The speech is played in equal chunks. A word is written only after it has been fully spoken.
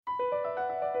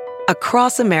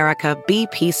Across America,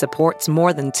 BP supports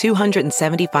more than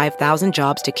 275,000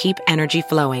 jobs to keep energy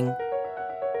flowing.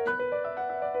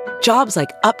 Jobs like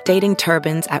updating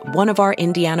turbines at one of our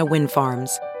Indiana wind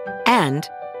farms and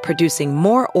producing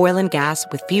more oil and gas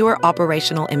with fewer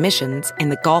operational emissions in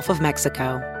the Gulf of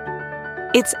Mexico.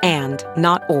 It's and,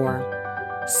 not or.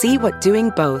 See what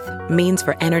doing both means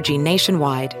for energy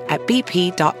nationwide at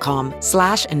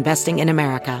bp.com/investing in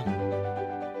America.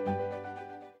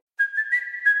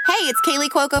 Hey, it's Kaylee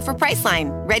Cuoco for Priceline.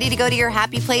 Ready to go to your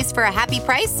happy place for a happy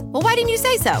price? Well, why didn't you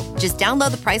say so? Just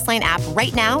download the Priceline app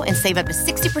right now and save up to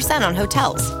 60% on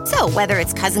hotels. So whether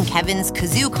it's Cousin Kevin's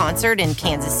Kazoo Concert in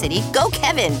Kansas City, go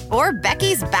Kevin, or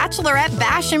Becky's Bachelorette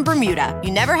Bash in Bermuda,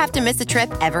 you never have to miss a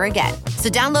trip ever again. So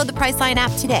download the Priceline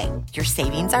app today. Your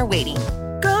savings are waiting.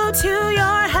 Go to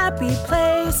your happy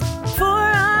place for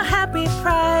a happy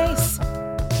price.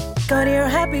 Go to your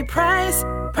happy price,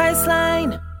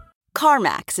 Priceline.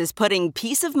 CarMax is putting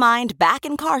peace of mind back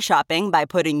in car shopping by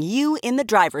putting you in the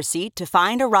driver's seat to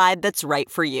find a ride that's right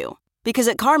for you. Because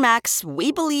at CarMax,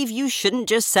 we believe you shouldn't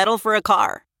just settle for a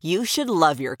car. You should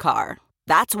love your car.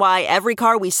 That's why every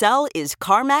car we sell is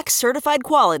CarMax certified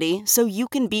quality, so you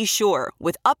can be sure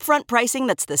with upfront pricing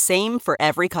that's the same for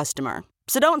every customer.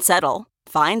 So don't settle.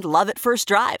 Find love at first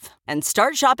drive and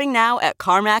start shopping now at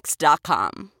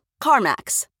CarMax.com.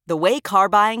 CarMax, the way car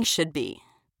buying should be.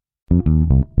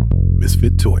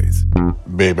 Misfit Toys.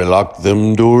 Baby, lock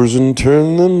them doors and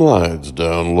turn them lights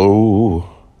down low.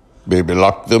 Baby,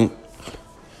 lock them.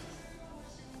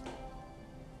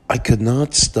 I could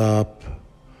not stop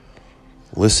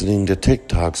listening to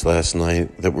TikToks last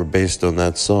night that were based on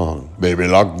that song. Baby,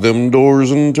 lock them doors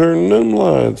and turn them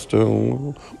lights down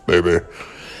low. Baby.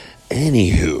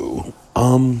 Anywho,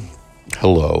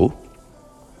 hello.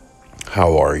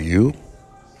 How are you?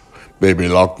 Baby,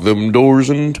 lock them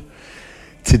doors and...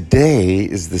 Today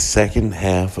is the second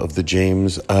half of the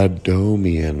James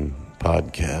Adomian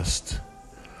podcast.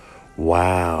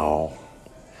 Wow.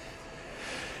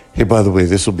 Hey, by the way,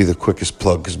 this will be the quickest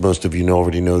plug because most of you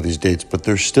already know these dates, but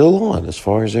they're still on as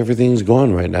far as everything's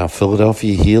gone right now.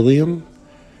 Philadelphia Helium,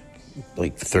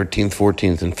 like the 13th,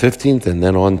 14th, and 15th, and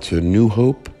then on to New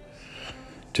Hope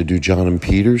to do John and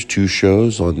Peters, 2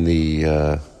 shows on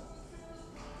the...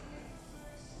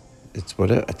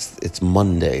 It's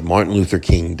Monday, Martin Luther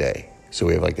King Day. So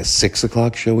we have like a 6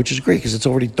 o'clock show, which is great because it's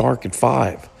already dark at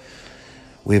 5.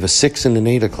 We have a 6 and an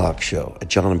 8 o'clock show at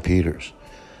John and Peters.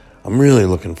 I'm really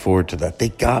looking forward to that. They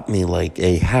got me like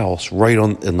a house right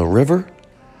in the river.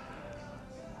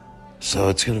 So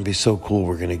it's going to be so cool.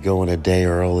 We're going to go in a day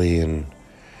early and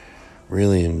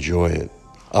really enjoy it.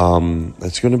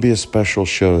 It's going to be a special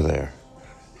show there.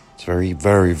 It's very,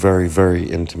 very, very, very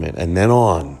intimate. And then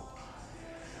on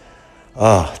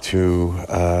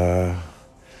to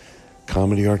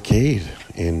Comedy Arcade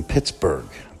in Pittsburgh.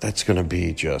 That's going to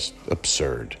be just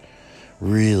absurd.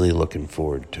 Really looking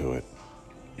forward to it.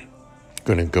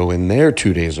 Going to go in there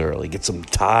 2 days early, get some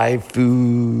Thai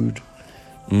food.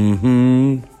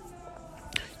 You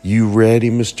ready,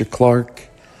 Mr. Clark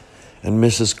and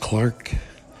Mrs. Clark?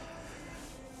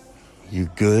 You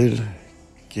good?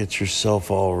 Get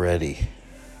yourself all ready.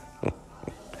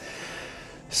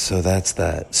 So that's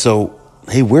that. So,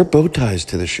 hey, wear bow ties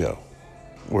to the show.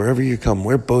 Wherever you come,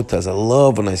 wear bow ties. I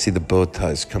love when I see the bow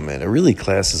ties come in. It really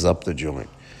classes up the joint.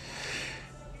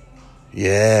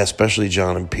 Yeah, especially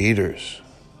John and Peters.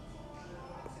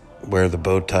 Wear the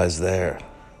bow ties there.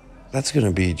 That's going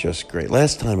to be just great.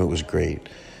 Last time it was great.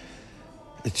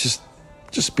 It's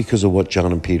just because of what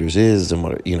John and Peters is and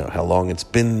what, how long it's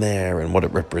been there and what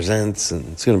it represents, and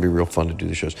it's going to be real fun to do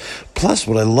the shows. Plus,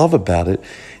 what I love about it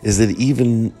is that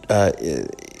even though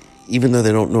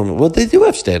they don't normally, well, they do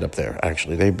have stand up there.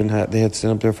 Actually, they had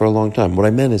stand up there for a long time. What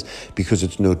I meant is because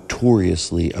it's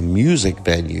notoriously a music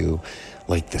venue.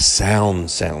 Like the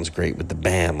sound sounds great with the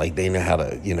band. Like they know how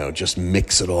to just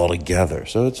mix it all together.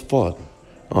 So it's fun.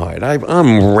 All right,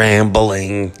 I'm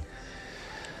rambling.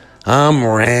 I'm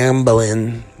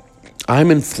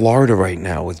in Florida right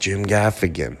now with Jim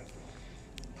Gaffigan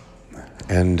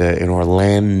and in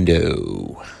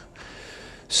Orlando.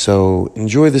 So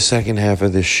enjoy the second half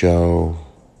of this show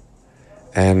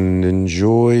and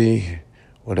enjoy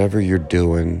whatever you're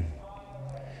doing.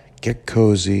 Get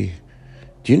cozy.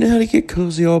 Do you know how to get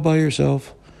cozy all by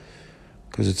yourself?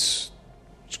 Because it's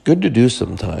good to do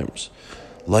sometimes.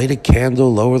 Light a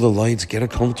candle, lower the lights, get a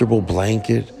comfortable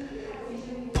blanket.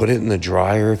 Put it in the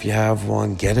dryer if you have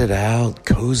one. Get it out.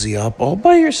 Cozy up. All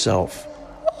by yourself.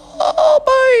 All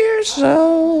by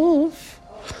yourself.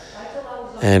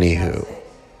 Anywho.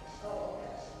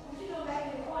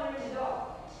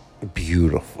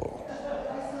 Beautiful.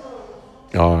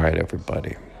 All right,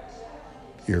 everybody.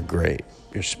 You're great.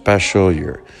 You're special.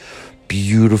 You're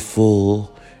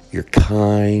beautiful. You're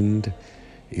kind.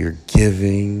 You're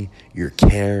giving. You're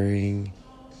caring.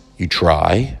 You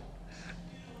try.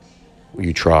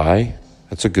 You try.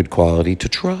 That's a good quality, to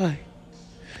try.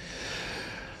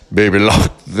 Baby,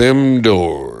 lock them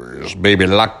doors. Baby,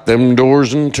 lock them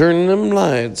doors and turn them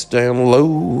lights down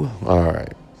low. All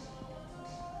right.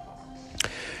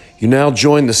 You now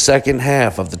join the second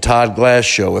half of the Todd Glass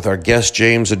Show with our guest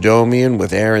James Adomian,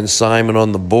 with Aaron Simon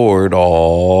on the board,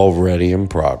 already in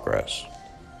progress.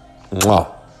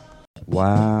 Mwah.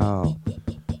 Wow.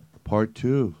 Part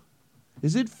 2.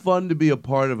 Is it fun to be a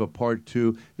part of a part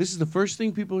 2? This is the first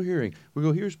thing people are hearing. We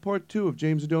go, here's part 2 of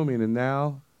James Adomian, and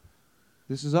now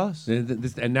this is us.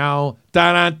 And now,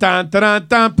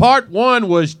 part 1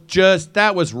 was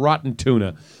that was rotten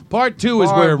tuna. Part 2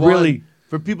 is where it really...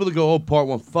 For people to go, oh, part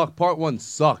 1, fuck, part 1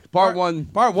 sucked. Part one,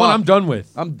 I'm done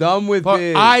with. I'm done with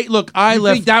it. I left.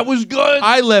 Think that was good?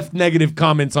 I left negative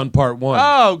comments on part 1.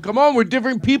 Oh, come on, we're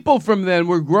different people from then.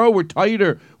 We're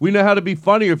tighter. We know how to be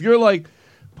funnier. If you're like,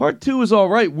 part 2 is all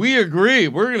right, we agree.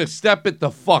 We're going to step it the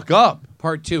fuck up.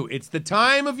 Part 2. It's the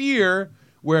time of year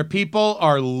where people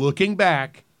are looking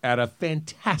back at a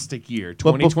fantastic year,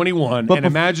 2021, and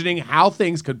imagining how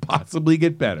things could possibly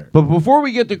get better. But before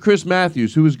we get to Chris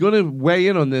Matthews, who is going to weigh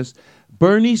in on this,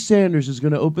 Bernie Sanders is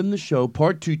going to open the show,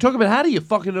 part 2. Talk about how do you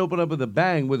fucking open up with a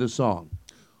bang with a song?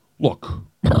 Look,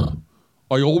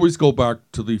 I always go back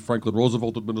to the Franklin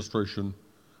Roosevelt administration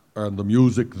and the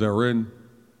music therein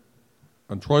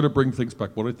and try to bring things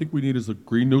back. What I think we need is a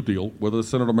Green New Deal, whether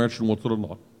Senator Manchin wants it or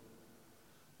not.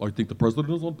 I think the president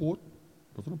is on board,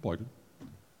 President Biden.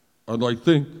 And I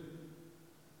think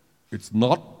it's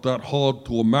not that hard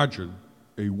to imagine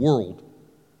a world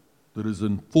that is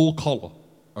in full color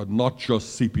and not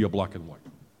just sepia black and white.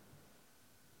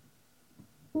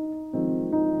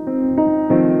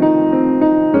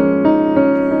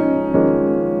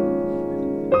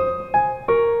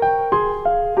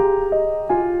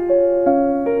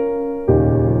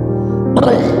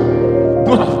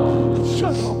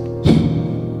 Shut up.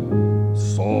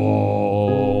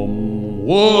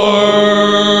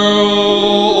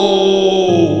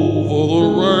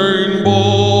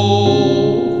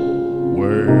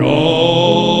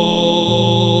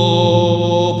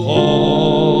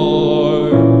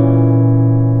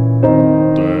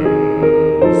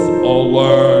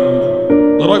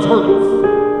 I've heard of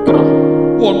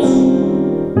once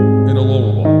in a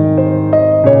lullaby.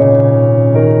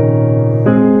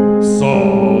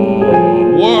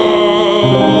 Somewhere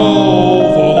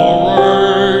over the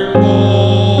rainbow,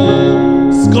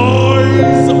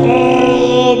 skies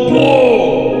are blue,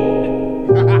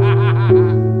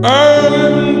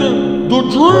 and the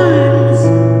dreams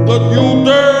that you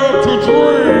dare to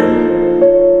dream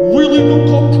really do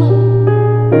come true.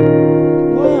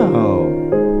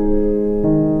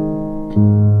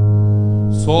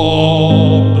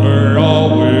 Someday I'll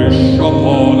wish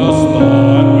upon a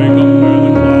star and wake up where the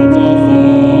clouds are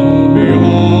far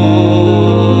behind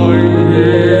me.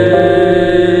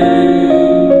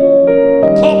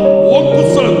 Top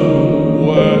 1%,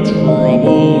 where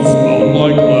troubles smell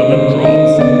like lemon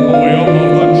drops, way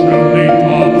above the chimney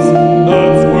tops.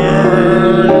 That's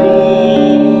where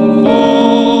you'll find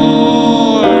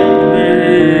me.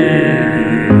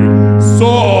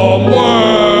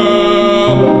 Somewhere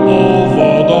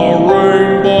over the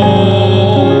rainbow,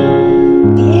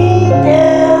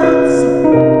 bluebirds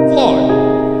fly.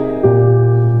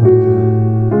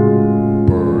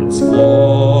 Birds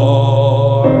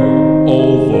fly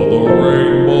over the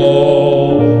rainbow.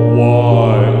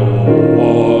 Why, oh,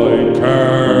 why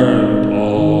can't I?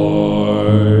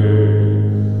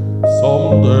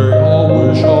 Someday I'll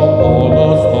wish upon a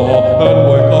star and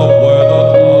wake up where the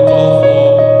clouds are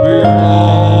far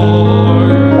behind me.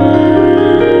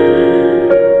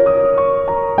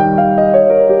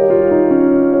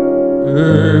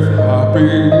 If happy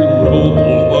little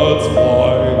bluebirds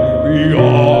fly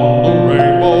beyond the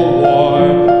rainbow, why,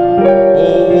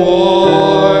 oh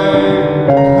why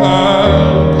can't I?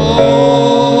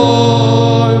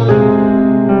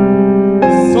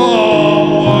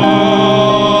 Somewhere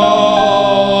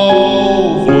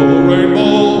over the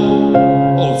rainbow,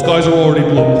 oh, the skies are already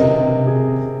blue.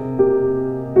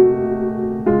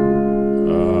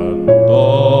 And the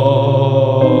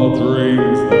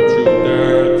dreams that you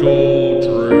dare to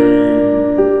dream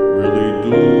really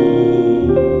do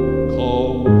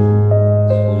come true.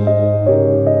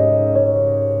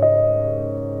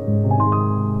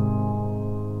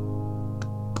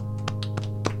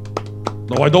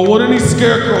 No, I don't want any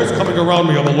scarecrows coming around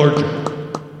me. I'm allergic.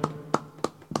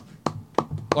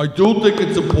 I I do think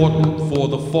it's important for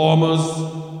the farmers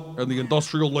and the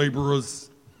industrial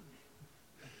laborers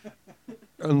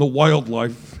and the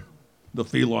wildlife, the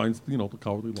felines, the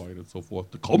cowardly lion and so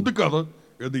forth, to come together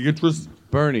in the interest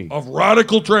Bernie, of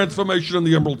radical transformation in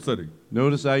the Emerald City.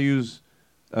 notice I use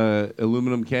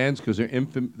aluminum cans because they're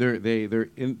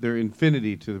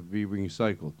infinity to be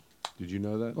recycled. Did you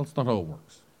know that? That's not how it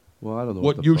works. Well, I don't know.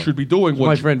 What you should be doing,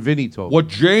 my friend Vinny told me. What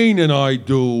Jane and I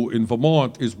do in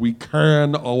Vermont is we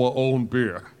can our own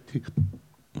beer.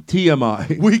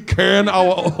 TMI. We can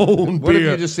our own What if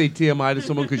beer. you just say TMI to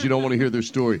someone because you don't want to hear their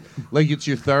story? Like it's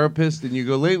your therapist and you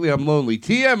go, lately I'm lonely.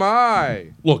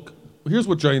 TMI. Look, here's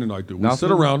what Jane and I do. We Nothing?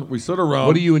 sit around.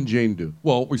 What do you and Jane do?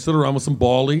 Well, we sit around with some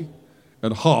barley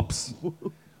and hops.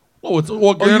 Oh, it's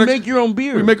organic. Oh, you make your own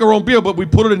beer. We make our own beer, but we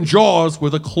put it in jars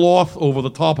with a cloth over the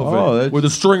top of it, with a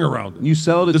string around it. You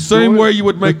sell it at the same stores? way you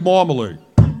would make marmalade.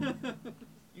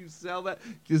 You sell that?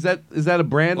 Is that a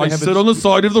brand? I sit on the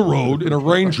side of the road in a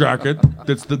rain jacket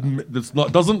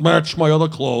doesn't match my other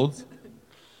clothes,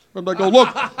 and I go, look,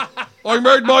 I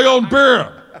made my own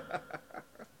beer.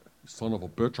 Son of a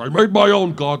bitch! I made my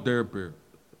own goddamn beer.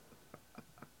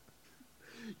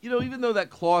 Even though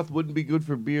that cloth wouldn't be good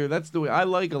for beer, that's the way I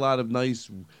like a lot of nice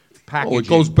packaging. Oh, it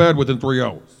goes bad within 3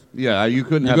 hours. Yeah, you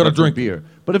couldn't You have gotta that for drink beer.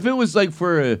 But if it was like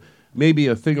for maybe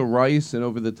a thing of rice and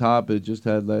over the top, it just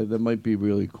had that might be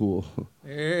really cool.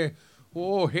 Hey,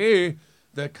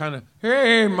 that kind of,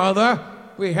 hey, mother,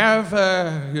 we have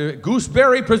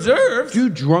gooseberry preserves. You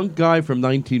drunk guy from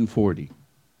 1940.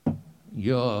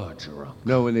 You're drunk.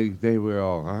 No, when they were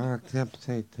all.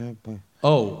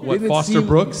 Oh, what, Didn't it Foster seem-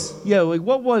 Brooks? Yeah, like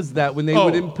what was that? When they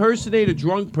would impersonate a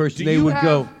drunk person, Do they you would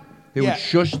have- they yeah. would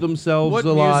shush themselves What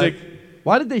a lot. music-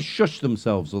 Why did they shush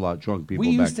themselves a lot, drunk people?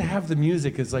 We back used to then? have the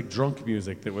music as like drunk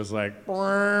music that was like.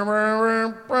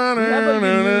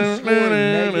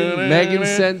 Megan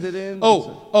sent it in.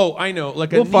 Oh, I know.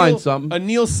 Like We'll find something. A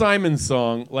Neil Simon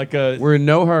song, like a. We're in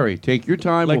no hurry. Take your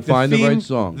time. like We'll find the right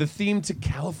song. The theme to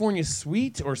California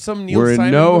Suite or some Neil We're Simon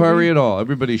in no movie? hurry at all.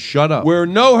 Everybody shut up. We're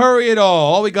in no hurry at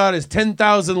all. All we got is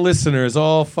 10,000 listeners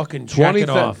all fucking jacking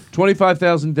off.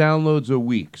 25,000 downloads a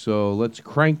week. So let's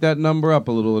crank that number up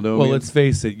a little. Adomian. Well, let's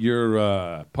face it,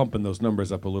 you're pumping those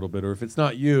numbers up a little bit. Or if it's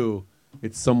not you,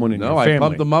 it's someone in your family. I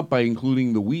pumped them up by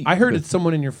including the week. I heard it's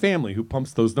someone in your family who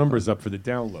pumps those numbers up for the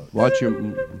download. Watch your.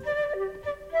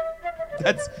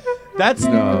 That's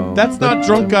not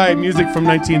drunk guy music from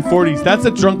 1940s. That's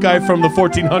a drunk guy from the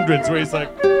 1400s where he's like,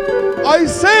 I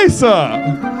say, sir,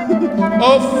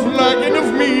 a flagon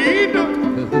of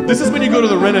mead. This is when you go to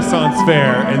the Renaissance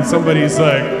Fair and somebody's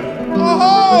like,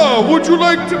 oh, would you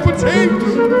like to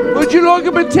potato? Would you like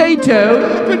a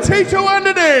potato? A potato and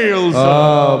an ale,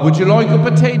 sir. Would you like a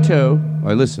potato? All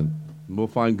right, listen. We'll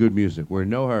find good music. We're in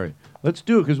no hurry. Let's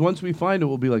do it, because once we find it,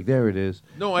 we'll be like, there it is.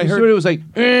 No, I You heard heard it was like,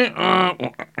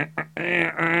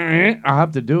 I'll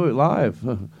have to do it live.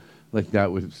 Like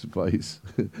that with Spice.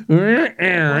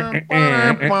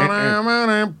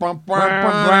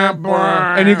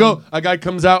 And you go, a guy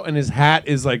comes out and his hat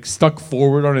is like stuck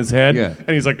forward on his head. Yeah. And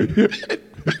he's like, hey,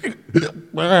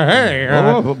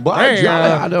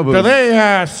 do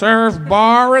they serve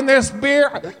beer in this beer?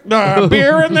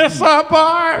 Beer in this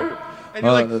bar? And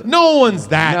you're like, no one's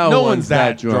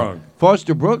that drunk.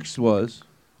 Foster Brooks was.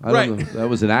 I don't know Right. if that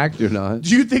was an act or not.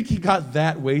 Do you think he got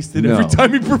that wasted No. every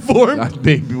time he performed?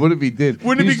 Maybe. What if he did?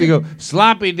 Wouldn't he it used to go,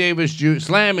 Sloppy Davis Jr.,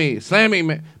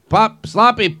 Slammy, Pop,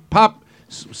 Sloppy, Pop,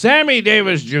 Sammy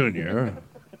Davis Jr.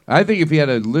 I think if he had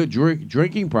a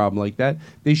drinking problem like that,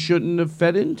 they shouldn't have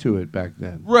fed into it back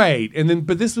then. Right, and then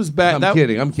but this was back. I'm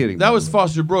kidding. That was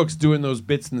Foster Brooks doing those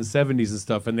bits in the '70s and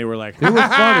stuff, and they were like, They were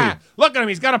funny. Look at him,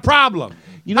 he's got a problem.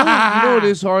 You know, it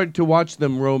is hard to watch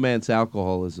them romance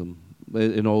alcoholism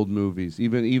in old movies.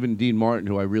 Even Dean Martin,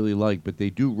 who I really like, but they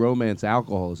do romance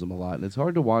alcoholism a lot, and it's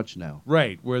hard to watch now.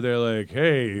 Right, where they're like,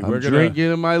 hey, I'm drinking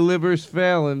and my liver's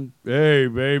failing. Hey,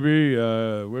 baby,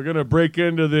 we're gonna break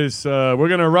into this. We're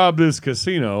gonna rob this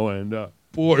casino, and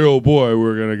boy, oh boy,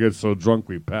 we're gonna get so drunk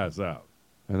we pass out.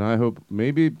 And I hope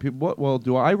maybe people. Well,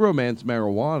 do I romance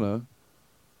marijuana?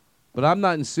 But I'm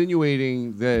not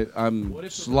insinuating that I'm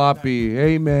sloppy.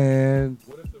 Hey, man.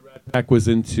 Pack was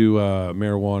into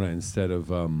marijuana instead of.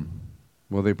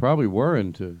 Well, they probably were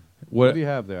into. What do you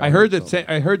have there? I heard that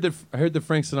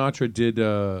Frank Sinatra did.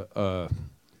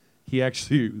 He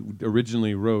actually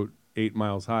originally wrote 8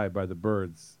 Miles High by the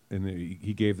Byrds, and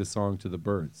he gave the song to the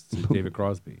Byrds, to David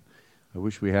Crosby. I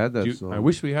wish we had that song. I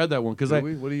wish we had that one because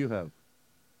What do you have?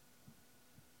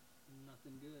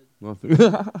 Nothing good. Nothing.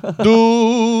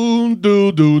 do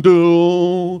do do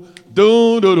do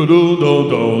Do do do do do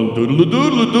do do do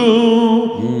do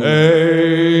do.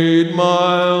 8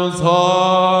 miles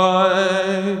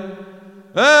high,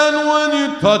 and when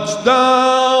you touch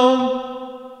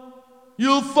down,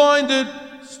 you'll find it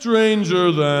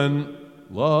stranger than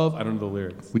love. I don't know the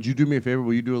lyrics. Would you do me a favor?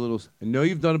 Will you do a little? I know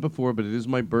you've done it before, but it is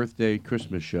my birthday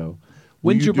Christmas show.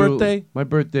 When's your birthday? My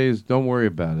birthday is. Don't worry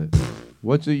about it.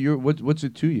 What's it? What's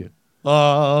it to you?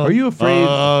 Are you afraid?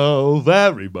 Oh,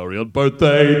 very merry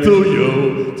birthday to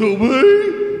you, to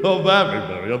me. Oh, very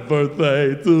merry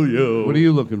birthday to you. What are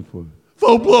you looking for?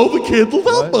 So blow the candles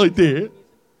out, my dear.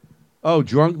 Oh,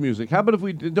 drunk music. How about if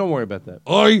we? Don't worry about that.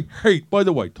 I hate. By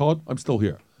the way, Todd, I'm still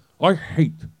here. I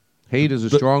hate. Hate is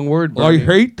a strong word.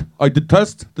 Bernie. I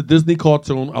detest the Disney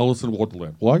cartoon Alice in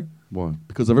Wonderland. Why? Why?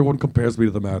 Because everyone compares me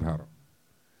to the Mad Hatter.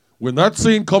 When that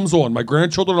scene comes on, my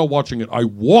grandchildren are watching it. I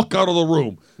walk out of the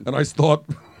room and I start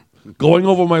going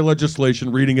over my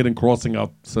legislation, reading it, and crossing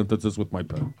out sentences with my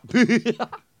pen.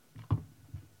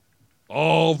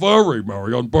 Oh, very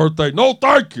merry on birthday. No,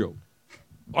 thank you.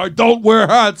 I don't wear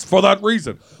hats for that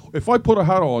reason. If I put a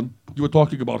hat on, you were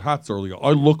talking about hats earlier,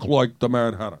 I look like the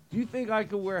Mad Hatter. Do you think I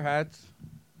could wear hats?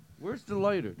 Where's the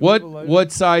lighter?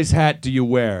 What size hat do you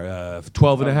wear?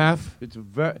 12 and a half? It's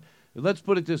very. Let's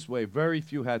put it this way: very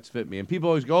few hats fit me, and people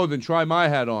always go, "Oh, then try my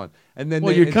hat on." And then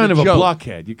Well, you're kind of a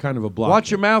blockhead. You're kind of a blockhead.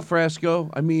 Watch your mouth, Frasco.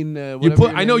 I mean, You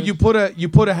put. I know you put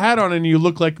a hat on and you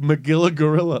look like Magilla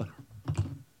Gorilla.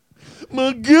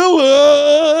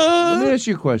 Magilla. Let me ask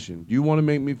you a question: do you want to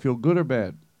make me feel good or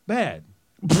bad? Bad.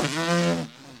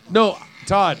 No,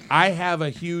 Todd. I have a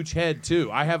huge head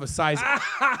too. I have a size.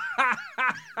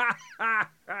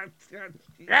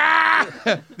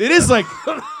 It is like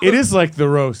the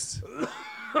roast.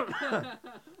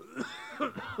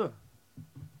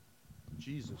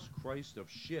 Jesus Christ of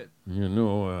shit. You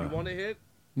know. You want to hit?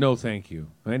 No, thank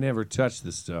you. I never touch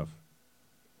this stuff.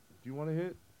 Do you want to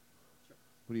hit?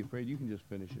 What are you afraid? You can just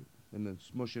finish it and then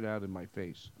smush it out in my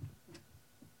face.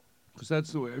 Because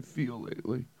that's the way I feel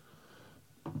lately.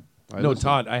 No,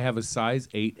 Todd, I have a size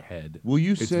 8 head. Will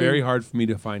you It's say- very hard for me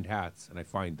to find hats, and I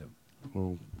find them.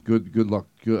 Oh, good luck.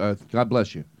 God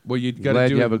bless you. Well, you got to Glad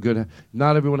do you have a good.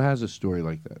 Not everyone has a story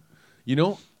like that. You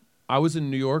know, I was in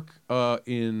New York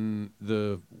in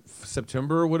the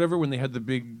September or whatever when they had the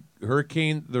big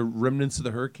hurricane. The remnants of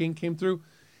the hurricane came through.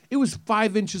 It was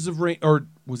 5 inches of rain, or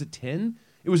was it 10?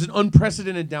 It was an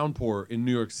unprecedented downpour in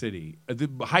New York City,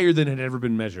 higher than had ever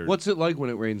been measured. What's it like when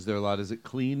it rains there a lot? Is it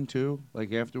clean too?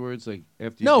 Like afterwards, like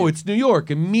after? No, it's New York.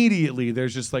 Immediately,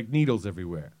 there's just like needles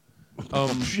everywhere.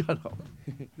 Shut up.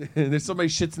 There's somebody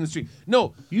shits in the street.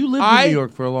 No, You lived in New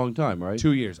York for a long time, right?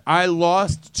 2 years. I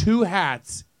lost 2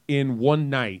 hats in one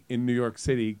night in New York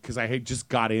City because I had just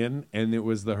got in and it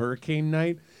was the hurricane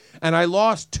night. And I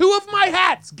lost 2 of my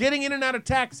hats getting in and out of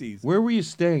taxis. Where were you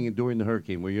staying during the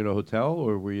hurricane? Were you in a hotel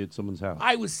or were you at someone's house?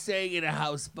 I was staying in a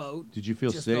houseboat. Did you feel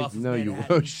just safe? off of No, you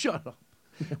Manhattan. were. Shut up.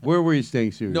 Where were you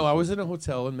staying seriously? No, I was in a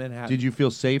hotel in Manhattan. Did you feel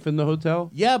safe in the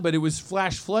hotel? Yeah, but it was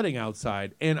flash flooding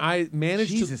outside, and I managed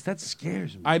Jesus, that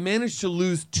scares me. I managed to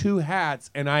lose 2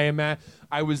 hats, and I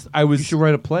was. You should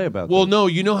write a play about that. Well, no,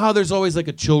 you know how there's always like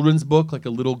a children's book, like a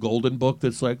little golden book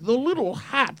that's like the little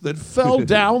hat that fell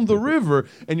down the river,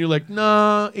 and you're like,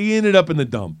 nah, he ended up in the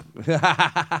dump.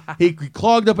 He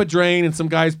clogged up a drain, and some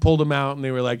guys pulled him out, and they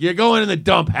were like, "You're going in the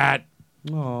dump, hat."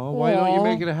 Oh, why don't you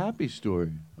make it a happy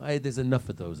story? There's enough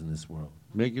of those in this world.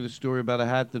 Make it a story about a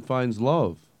hat that finds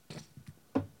love.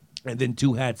 And then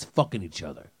 2 hats fucking each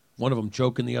other. One of them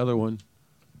choking the other one.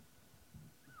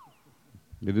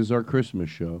 It is our Christmas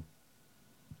show.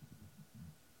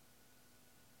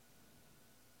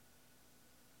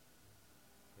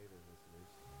 Hey there,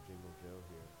 listeners. Jingle Joe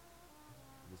here.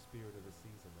 In the spirit of the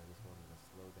season, I just wanted to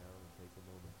slow down and take a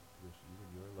moment to wish you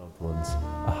and your loved ones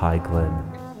a High Glen.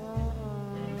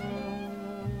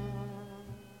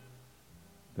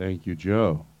 Thank you,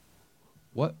 Joe.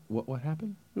 What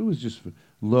happened? It was just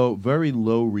low, very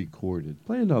low recorded.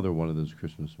 Play another one of those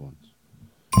Christmas ones.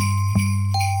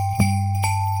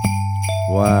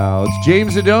 Wow, it's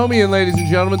James Adomian, ladies and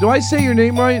gentlemen. Do I say your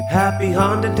name right? Happy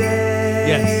Honda Day.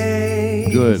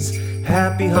 Yes. Good.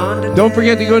 Happy Honda Don't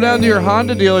forget to go down to your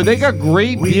Honda dealer. They got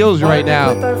great deals right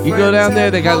now. You go down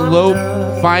there, they got low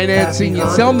financing. You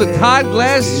tell them the Todd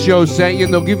Glass show sent you,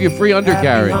 and they'll give you free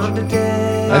undercarriage.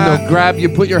 And they'll grab you,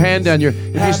 put your hand down your...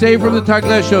 If you stay from the Todd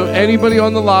Glass show, anybody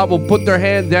on the lot will put their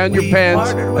hand down your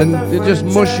pants and they just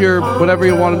mush your whatever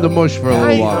you want them to mush for a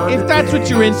little while. If that's what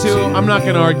you're into, I'm not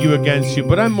going to argue against you,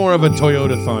 but I'm more of a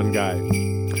Toyota-thon guy.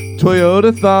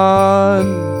 Toyota-thon.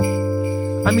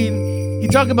 I mean, You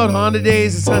talk about Honda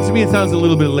days. It sounds to me. It sounds a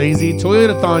little bit lazy.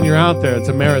 Toyotathon, you're out there. It's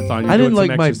a marathon. You're I didn't doing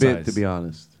like some my exercise. bit, to be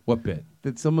honest. What bit?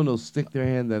 That someone will stick their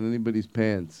hand down anybody's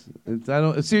pants. I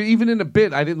don't see. Even in a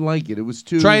bit, I didn't like it. It was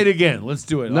too. Try it again. Let's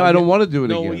do it. No, I don't want to do it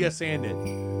no, again. yes, and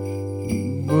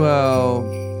it. Well,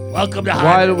 Welcome to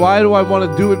why Honda. do I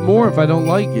want to do it more if I don't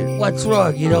like it? What's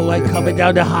wrong? You don't like coming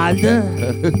down to Honda?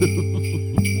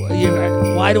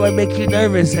 Why do I make you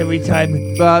nervous every time?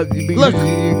 Look,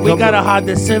 we got a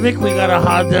Honda Civic. We got a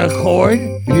Honda Accord.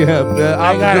 Yeah,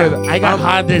 I'm good. I got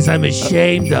Hondas I'm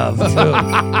ashamed of, too.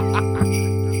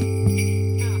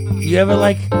 You ever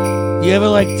like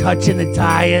touching the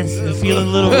tires and feeling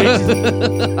a little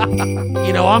itchy?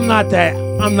 You know, I'm not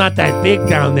that big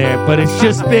down there, but it's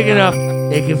just big enough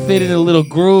it can fit in the little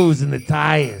grooves in the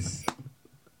tires.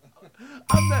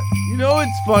 You know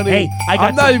it's funny. Hey,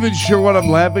 I'm not even sure what I'm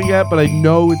laughing at, but I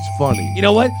know it's funny. You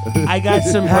know what? I got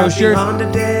some brochures.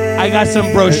 I got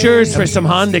some brochures for some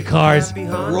Honda cars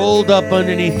rolled up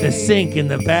underneath the sink in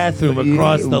the bathroom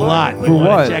across the lot. For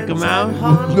what? Check them out.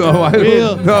 No, I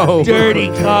Real don't know. dirty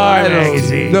car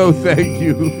magazine. No, thank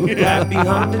you.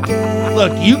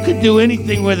 Look, you could do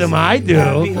anything with them I do.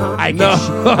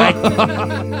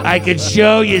 I could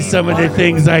show you some of the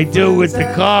things I do with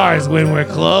the cars when we're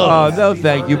closed. Oh, no,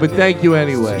 thank you, but thank you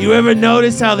anyway. You ever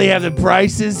notice how they have the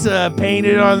prices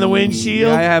painted on the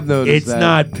windshield? Yeah, I have noticed It's that.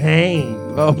 not paint.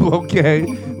 Oh, okay.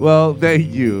 Well,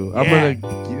 thank you. I'm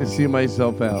gonna see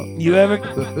myself out. You ever?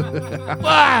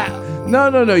 No.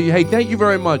 Hey, thank you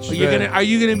very much. Are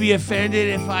you gonna be offended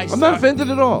if I? I'm not offended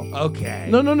at all. Okay.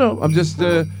 No. I'm just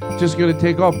gonna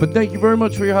take off. But thank you very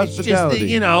much for your It's just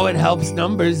hospitality. that, it helps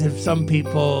numbers if some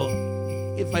people.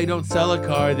 If I don't sell a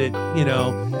car that,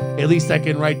 at least I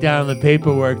can write down the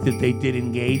paperwork that they did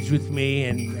engage with me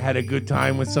and had a good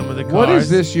time with some of the cars. What is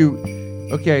this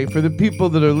Okay, for the people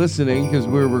that are listening, because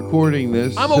we're recording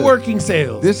this. I'm a working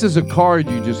sales. This is a card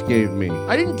you just gave me.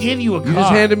 I didn't give you a card. You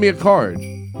just handed me a card.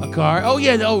 A card? Oh,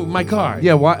 yeah. Oh, my card.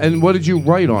 Yeah, and what did you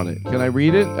write on it? Can I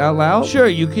read it out loud? Sure,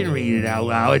 you can read it out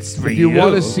loud. It's for If you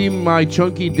want to see my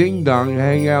chunky ding-dong,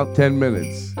 hang out 10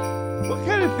 minutes. What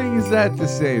kind of thing is that to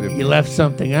say to me? You left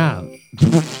something out.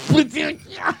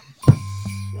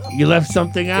 You left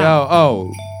something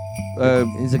out.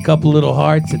 There's a couple little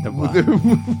hearts at the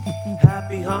bottom.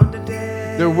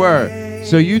 There were.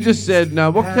 So you just said,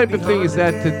 now what type of thing is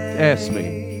that to ask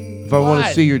me? If I want to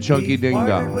What? see your chunky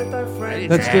ding-dong.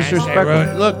 That's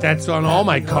disrespectful. Look, that's on all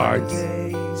my cards.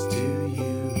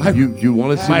 You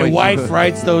want to see My wife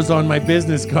writes those on my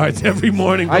business cards every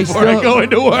morning before I go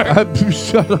into work.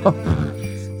 Shut up.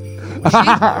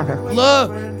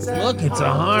 Look, it's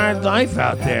a hard life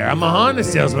out there. I'm a Honda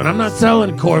salesman. I'm not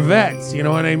selling Corvettes. You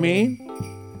know what I mean?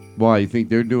 Why, you think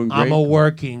they're doing great? I'm a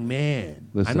working man.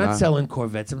 Listen, I'm not selling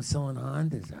Corvettes. I'm selling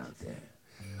Hondas out there.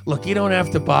 Look, you don't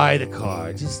have to buy the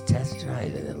car. Just test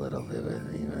drive it a little bit.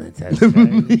 You want to test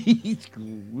drive it?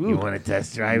 You want to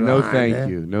test drive No, a Honda? thank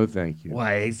you. No, thank you.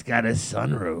 Why? It's got a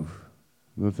sunroof.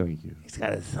 No, thank you. It's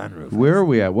got a sunroof. Where are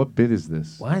we at? What bit is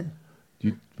this? What?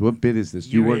 What bit is this?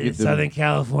 You're You work in at the Southern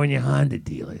California Honda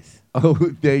dealers. Oh,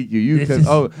 thank you. This is-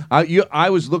 I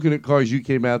was looking at cars. You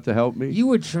came out to help me. You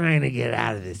were trying to get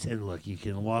out of this, and look, you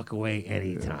can walk away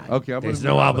anytime. Okay, there's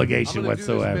no obligation I'm gonna do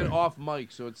whatsoever. this bit off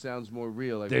mic so it sounds more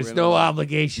real. Like There's we're in no a-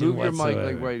 obligation Move your whatsoever.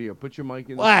 mic like right here. Put your mic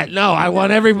in. What? No, I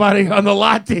want everybody on the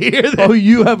lot to hear this. Oh,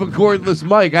 you have a cordless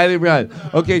mic. I didn't realize.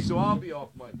 Okay, so I'll be off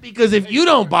mic. Because if you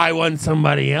don't buy one,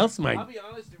 somebody else I'll might. be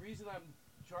honest. The reason I'm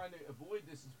trying to avoid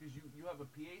this is because you have a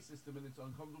PA system and it's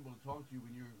uncomfortable to talk to you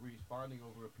when you're responding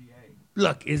over a PA.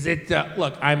 Look, is it?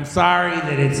 Look, I'm sorry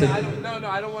that it's I a.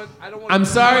 don't want. I'm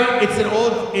sorry, it's an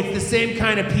old. It's the same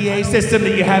kind of PA system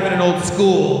that you have in an old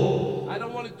school. I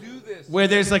don't want to do this. Where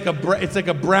there's like it's like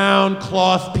a brown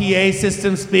cloth PA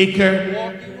system speaker.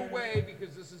 Walking away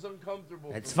because this is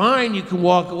uncomfortable. That's fine. You can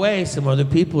walk away. Some other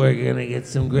people are gonna get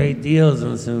some great deals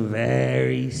on some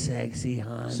very sexy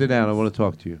Honda. Sit down. I want to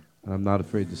talk to you. I'm not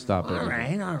afraid to stop. All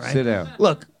right. Sit down.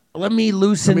 Look, let me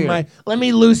loosen Come my. here. Let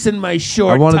me loosen my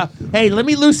short. I wanna- Hey, let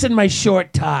me loosen my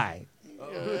short tie.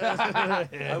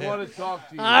 I want to talk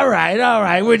to you. All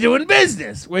right. We're doing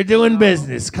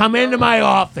business. Come into my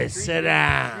office. Sit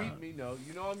down. Treat me. No,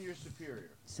 you know I'm your superior.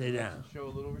 Sit down. Show a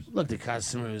little respect. Look, the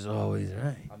customer is always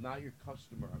right. I'm not your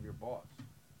customer. I'm your boss.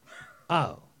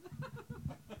 Oh.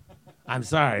 I'm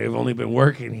sorry. I've only been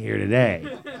working here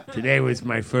today. Today was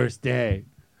my first day.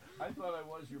 I thought I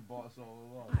was your boss all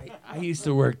along. I used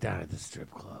to work down at the strip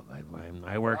club.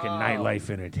 I work in nightlife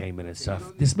entertainment and stuff.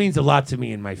 This means a lot to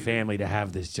me and my family to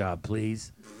have this job,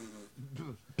 please.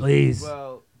 Please.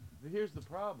 Well, here's the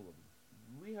problem.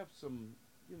 We have some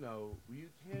you know, you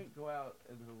can't go out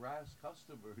and harass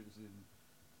customers and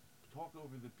talk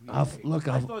over the PA.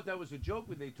 I thought that was a joke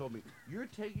when they told me, you're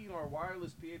taking our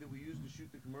wireless PA that we use to shoot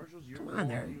the commercials, you're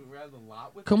walking around the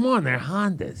lot with Come on, they're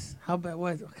Hondas. How about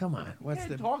what? Come on. What's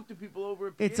the talk to people over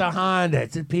a PA? It's a Honda.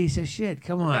 It's a piece of shit.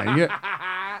 Come on.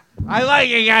 I like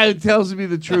a guy who tells me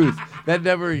the truth. That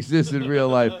never exists in real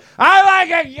life. I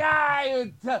like a guy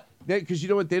who because you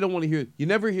know what? They don't want to hear it. You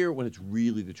never hear it when it's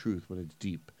really the truth, when it's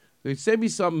deep. They say me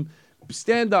something,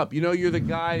 stand up. You know, you're the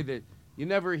guy that you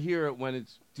never hear it when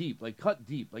it's deep. Like, cut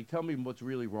deep. Like, tell me what's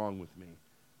really wrong with me.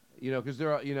 You know, because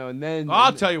there are, you know, and then...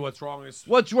 I'll tell you what's wrong.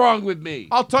 What's wrong with me?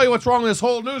 I'll tell you what's wrong with this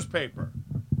whole newspaper.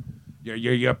 You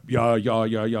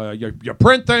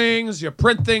print things. You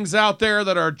print things out there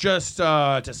that are just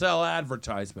to sell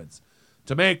advertisements,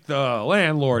 to make the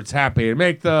landlords happy, and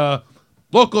make the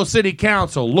local city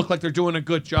council look like they're doing a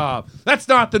good job. That's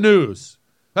not the news.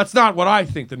 That's not what I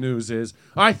think the news is.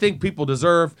 I think people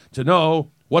deserve to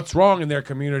know what's wrong in their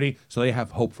community so they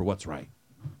have hope for what's right.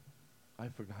 I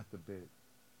forgot the bit.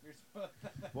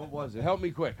 What was it? Help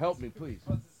me quick. Help me, please.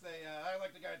 Supposed to say, I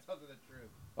like the guy who tells me the truth.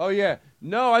 Oh yeah.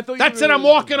 No, I thought that's it. I'm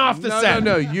walking off the set.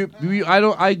 No. You. I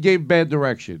don't. I gave bad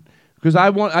direction because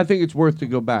I think it's worth to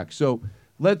go back. So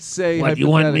let's say. What, you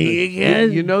want me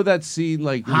again? You know that scene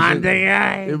like Honda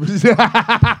guy. It was.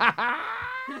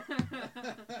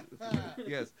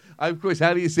 Yes. Of course.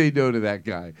 How do you say no to that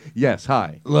guy? Yes.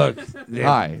 Hi. Look.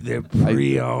 Hi. They're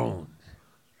pre-owned.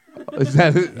 Is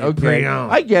that it? Okay?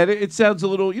 Pre-owned. I get it. It sounds a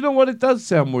little. You know what? It does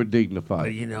sound more dignified.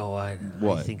 But you know what?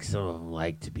 What? I think some of them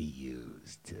like to be used.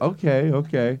 Too.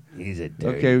 Okay. He's a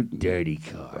dirty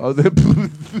car. Oh,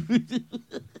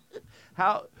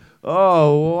 how?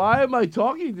 Oh, why am I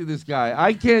talking to this guy?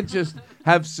 I can't just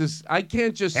have. I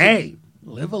can't just. Hey,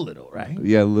 live a little, right?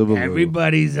 Yeah, live a little.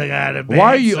 Everybody's got a bad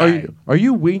Why are you? side. Are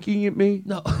you winking at me?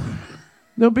 No.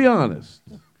 No, be honest.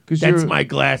 That's my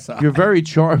glass eye. You're very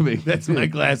charming. That's my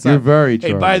glass eye. You're very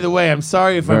charming. Hey, by the way, I'm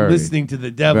sorry if I'm listening to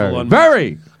the devil on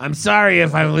my... I'm sorry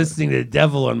if I'm listening to the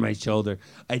devil on my shoulder.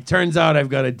 It turns out I've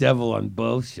got a devil on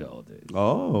both shoulders.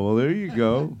 Oh, well, there you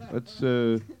go. That's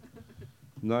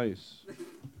nice.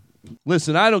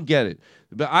 Listen, I don't get it.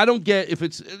 But I don't get if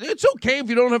it's okay if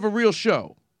you don't have a real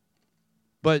show.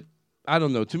 But I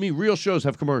don't know. To me, real shows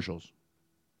have commercials.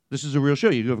 This is a real show.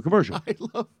 You do have a commercial.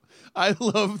 I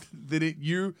love that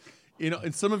you know,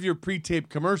 in some of your pre-taped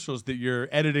commercials that you're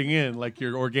editing in, like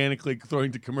you're organically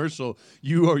throwing to commercial,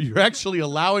 you're actually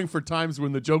allowing for times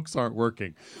when the jokes aren't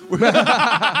working.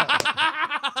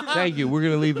 Thank you. We're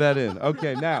going to leave that in.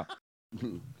 Okay, now.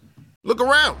 Look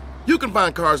around. You can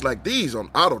find cars like these on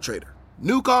AutoTrader.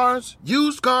 New cars,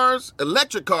 used cars,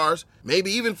 electric cars,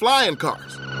 maybe even flying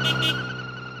cars.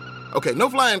 Okay, no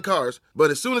flying cars,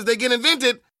 but as soon as they get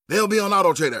invented, they'll be on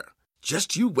AutoTrader.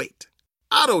 Just you wait.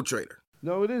 AutoTrader.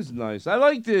 No, it is nice. I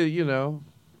like to, you know.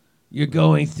 You're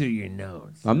going through your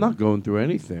notes. I'm not going through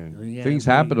anything. Yeah, Things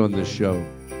happen on this show.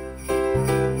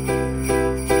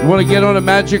 You want to get on a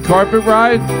magic carpet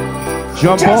ride?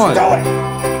 Jump on. Do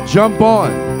it. Jump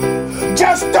on.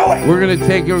 Just do it. We're going to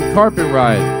take a carpet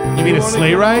ride. You mean a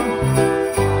sleigh ride?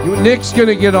 Nick's going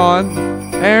to get on.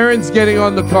 Aaron's getting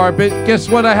on the carpet. Guess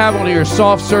what I have on here?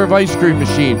 Soft serve ice cream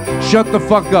machine. Shut the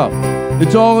fuck up.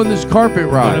 It's all in this carpet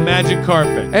ride. On a magic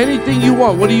carpet. Anything you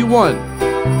want. What do you want?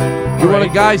 You want a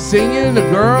guy singing, a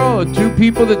girl, or two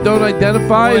people that don't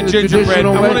identify in the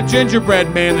traditional way? I want a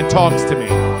gingerbread man that talks to me.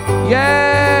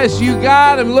 Yes, you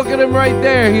got him. Look at him right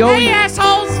there. Hey,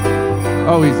 assholes!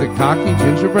 Oh, he's a cocky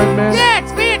gingerbread man? Yeah,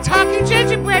 it's me, a talking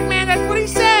gingerbread man. That's what he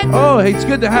said. Oh, hey, it's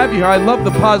good to have you here. I love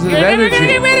the positive energy. You're never going to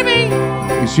get rid of me.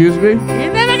 Excuse me?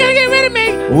 You're never going to get rid of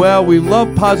me. Well, we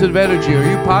love positive energy. Are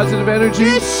you positive energy?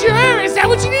 Yeah, sure. Is that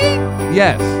what you need?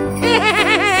 Yes.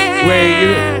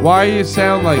 Wait, why do you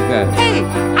sound like that? Hey,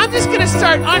 I'm just going to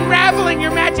start unraveling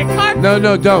your magic carpet. No,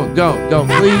 don't.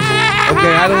 Please.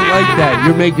 Okay, I don't like that.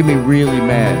 You're making me really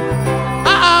mad.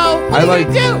 Uh-oh. What are you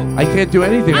going to do? I can't do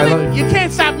anything. You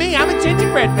can't stop me. I'm a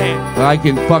gingerbread man. I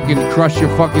can fucking crush your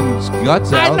fucking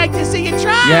guts out. I'd like to see you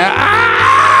try. Yeah.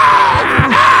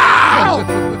 Ow!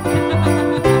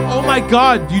 Oh my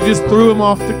God! You just threw him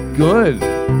off the. Good.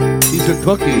 He's a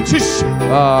cookie.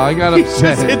 I got He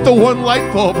upset. just hit the one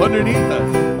light bulb underneath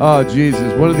us. Oh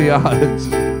Jesus! What are the odds?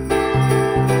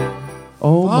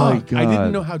 Oh my God! I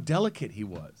didn't know how delicate he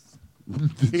was.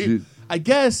 I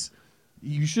guess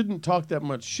you shouldn't talk that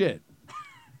much shit.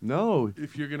 No.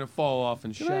 If you're gonna fall off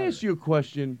and Can shatter. I ask you a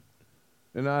question?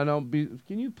 And I don't be.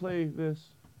 Can you play this?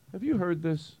 Have you heard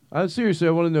this? Seriously,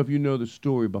 I want to know if you know the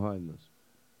story behind this.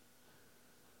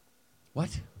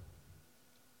 What?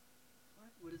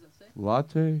 What does that say?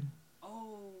 Latte?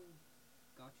 Oh,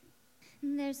 got you.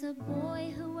 There's a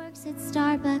boy who works at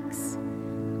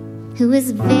Starbucks who is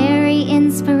very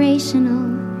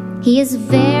inspirational. He is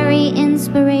very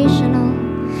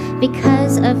inspirational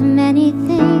because of many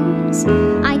things.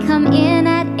 I come in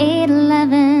at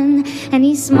 8:11 and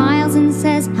he smiles and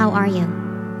says, "How are you?"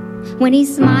 When he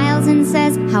smiles and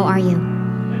says, "How are you?"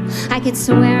 I could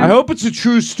swear. I hope it's a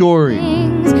true story.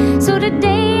 So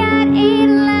today at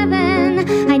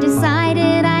 8:11, I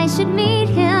decided I should meet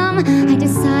him. I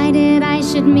decided I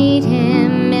should meet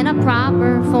him in a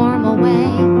proper, formal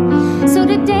way. So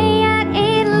today at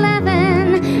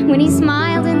 8:11, when he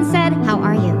smiled and said, "How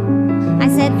are you?" I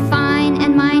said, "Fine,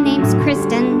 and my name's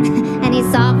Kristen." And he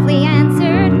softly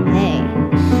answered, "Hey."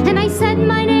 And I said,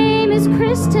 "My name is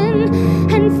Kristen,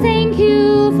 and thank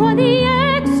you for the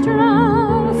extra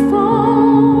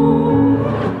phone."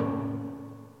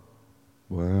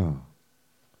 Wow.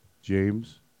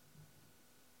 James,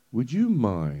 would you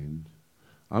mind?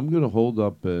 I'm going to hold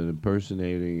up an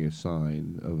impersonating a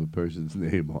sign of a person's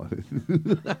name on it.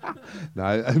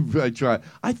 No, I tried.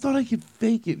 I thought I could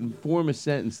fake it and form a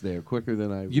sentence there quicker than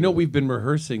I... You know, we've been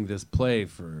rehearsing this play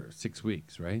for 6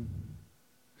 weeks, right?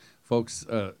 Folks,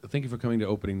 thank you for coming to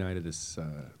opening night of this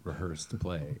rehearsed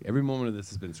play. Every moment of this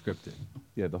has been scripted.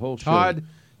 Yeah, the whole show.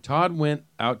 Todd went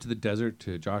out to the desert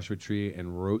to Joshua Tree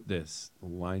and wrote this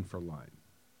line for line.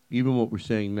 Even what we're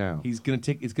saying now. It's going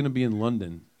to be in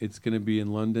London. It's going to be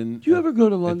in London. Do you ever go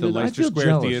to London? At the Leicester I feel Square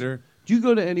jealous. Theater. Do you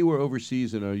go to anywhere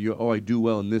overseas and are you, I do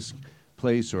well in this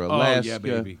place or Alaska? Oh, yeah,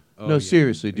 baby. Oh, no, yeah.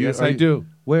 seriously. Yes, I do.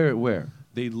 Where?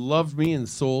 They loved me in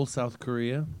Seoul, South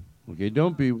Korea. Okay,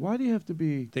 don't be. Why do you have to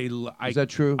be? Is that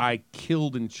true? I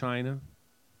killed in China.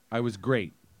 I was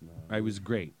great.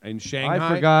 In Shanghai.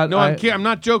 I forgot. No, I'm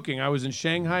not joking. I was in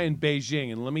Shanghai and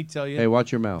Beijing, and let me tell you. Hey,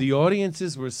 watch your mouth. The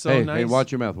audiences were so nice. Hey,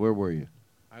 watch your mouth. Where were you?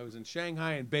 I was in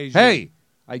Shanghai and Beijing. Hey,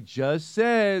 I just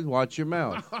said watch your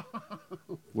mouth.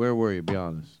 Where were you? Be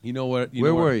honest. You know what?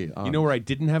 Where were you? You know where I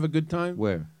didn't have a good time?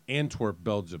 Where? Antwerp,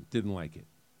 Belgium. Didn't like it.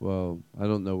 Well, I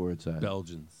don't know where it's at.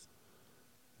 Belgians.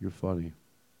 You're funny.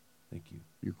 Thank you.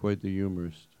 You're quite the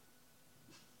humorist.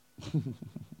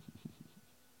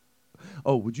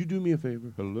 Oh, would you do me a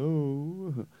favor?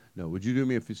 Hello? No, would you do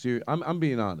me a favor? I'm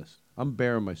being honest. I'm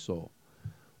bearing my soul.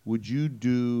 Would you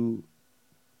do...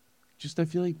 Just, I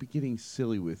feel like getting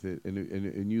silly with it,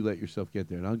 and you let yourself get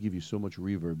there, and I'll give you so much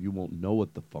reverb, you won't know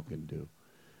what to fucking do.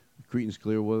 Creedence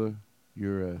Clearwater,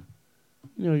 your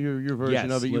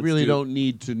version of it. You really don't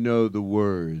need to know the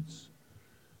words,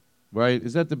 right?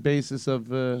 Is that the basis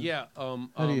of? Yeah. I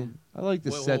like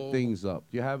to set things up.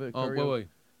 Do you have it? Wait. Do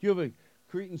you have a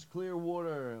Creedence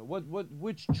Clearwater?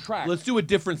 Which track? Let's do a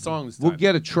different song this time. We'll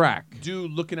get a track. Do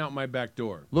 "Looking Out My Back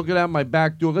Door." Looking Out My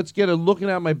Back Door. Let's get a Looking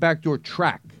Out My Back Door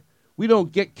track. We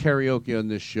don't get karaoke on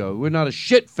this show. We're not a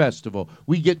shit festival.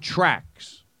 We get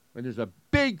tracks. And there's a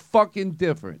big fucking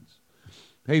difference.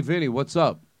 Hey, Vinny, what's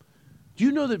up? Do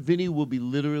you know that Vinny will be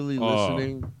literally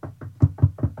listening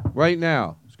right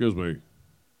now? Excuse me.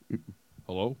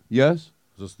 Hello? Yes?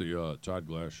 Is this the Todd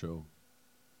Glass show?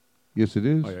 Yes, it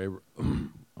is.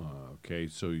 Okay,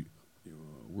 so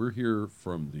we're here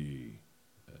from the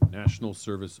National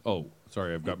Service. Oh,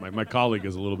 sorry, I've got my colleague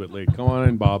is a little bit late. Come on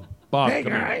in, Bob. Bob, Hey,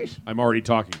 come guys. in. I'm already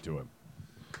talking to him.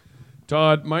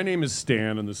 Todd, my name is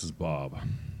Stan, and this is Bob.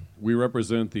 We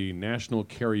represent the National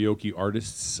Karaoke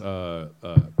Artists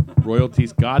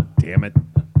royalties. God damn it.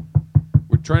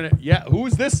 We're trying to... Yeah, who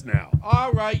is this now?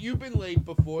 All right, you've been late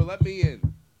before. Let me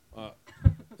in.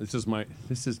 This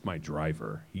is my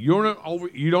driver.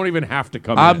 You don't even have to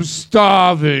come in. I'm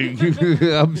starving.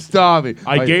 I'm starving.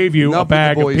 I gave you a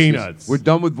bag of peanuts. We're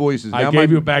done with voices. I gave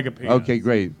you a bag of peanuts. Okay,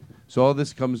 great. So all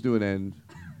this comes to an end.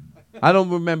 I don't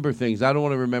remember things. I don't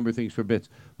want to remember things for bits.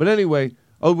 But anyway,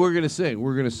 we're going to sing.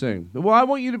 We're going to sing. Well, I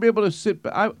want you to be able to sit.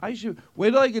 I should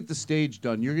wait till I get the stage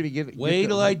done. You're going to get Wait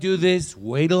till I do this.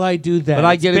 Wait till I do that. But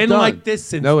I get it's it been done. like this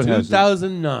since No, it hasn't.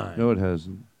 2009. No, it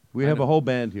hasn't. We have a whole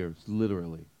band here. It's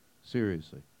literally.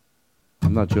 Seriously.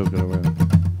 I'm not joking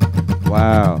around.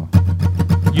 Wow.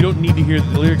 You don't need to hear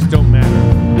the lyrics. Don't matter.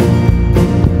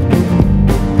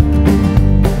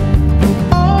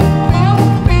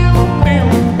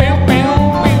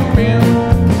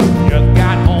 Just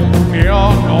got home from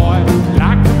Illinois,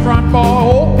 like the front boy,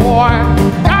 oh boy.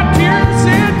 Got here to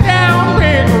sit down,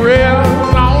 big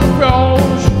ribs on the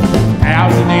coach.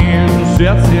 As the end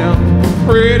sets in,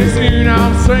 pretty soon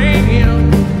I'm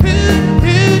singing.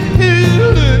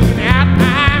 Looking at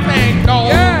my main goal.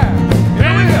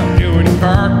 Yeah, doing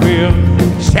cartwheel,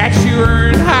 statue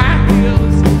and high.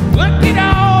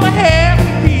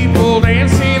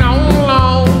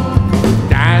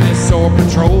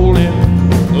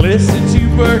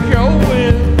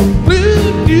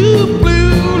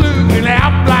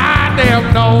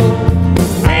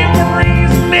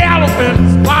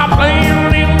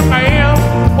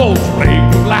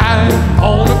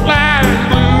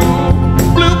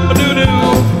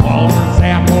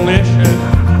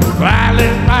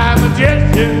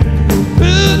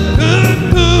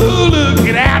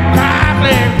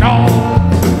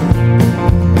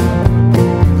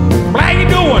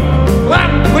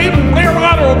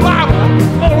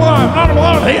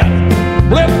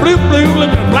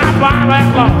 blah, blah,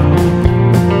 blah, blah.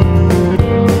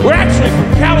 We're actually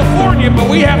from California, but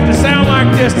we have to sound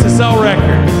like this to sell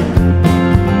records.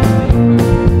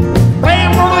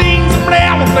 Ramblings of an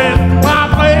elephant, while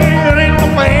playing in the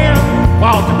band,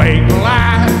 while the baby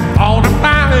light on the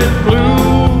island blue,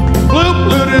 blue,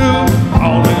 blue, blue,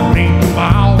 all the means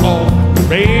follow,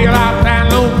 bail out and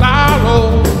low, follow,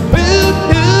 blue,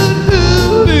 blue,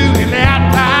 blue, blue, and that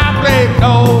time they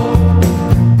go.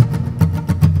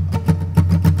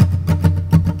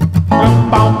 Bum,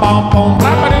 bum, bum, bum,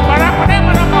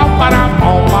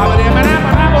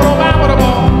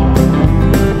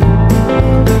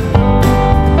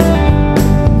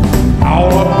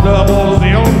 all of the doubles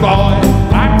in boy,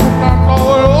 like a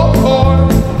boy, oh boy,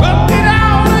 but get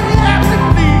out of here, the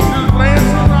knees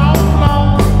glancing on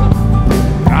long.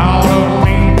 All of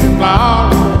me to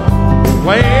follow,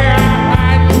 where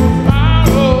I can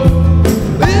follow.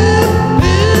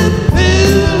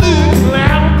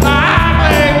 Let my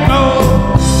leg go.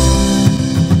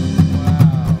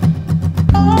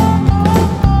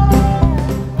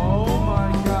 Oh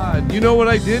my God. You know what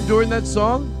I did during that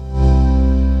song?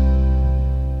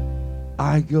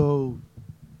 I go,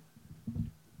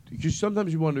 because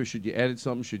sometimes you wonder, should you edit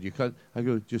something? Should you cut? I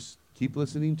go, just keep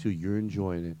listening till you're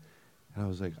enjoying it. And I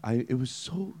was like, it was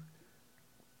so,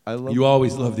 I love You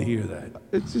always love to hear that.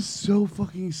 It's just so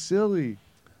fucking silly.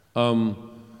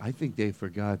 I think they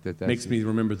forgot that. Makes me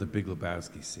remember the Big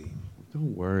Lebowski scene.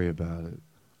 Don't worry about it.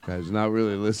 Guys, not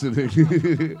really listening.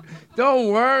 Don't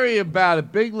worry about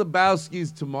it. Big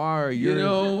Lebowski's tomorrow. You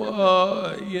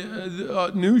know,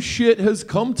 new shit has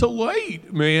come to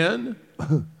light, man.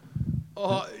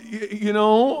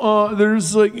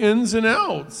 There's like ins and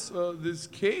outs. This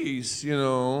case,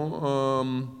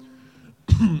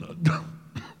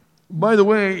 by the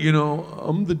way,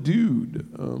 I'm the dude.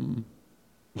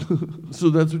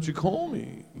 So that's what you call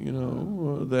me,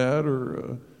 that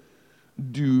or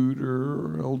dude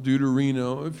or El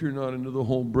Duderino if you're not into the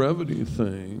whole brevity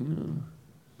thing.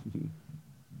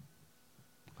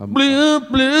 Bloom,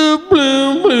 bloom,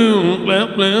 bloom, bloom,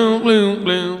 bloom, bloom, bloom,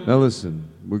 bloom. Now listen,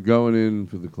 we're going in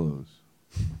for the close.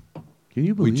 Can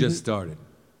you believe We just it? started.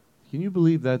 Can you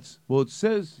believe that's... Well, it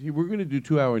says we're going to do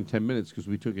 2 hour and 10 minutes because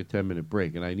we took a 10-minute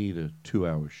break, and I need a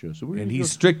 2-hour show. So And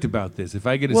he's strict about this. If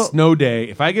I get a snow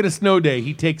day,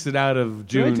 he takes it out of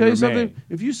June Can I tell you or something? May.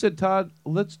 If you said, Todd,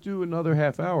 let's do another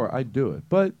half hour, I'd do it.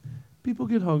 But people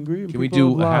get hungry. And Can we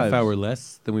people do have a half lives. hour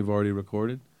less than we've already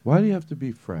recorded? Why do you have to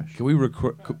be fresh? Can we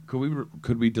record?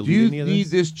 Could we delete Do you any of need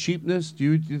this? this cheapness? Do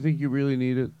you think you really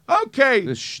need it? Okay.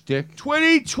 This shtick?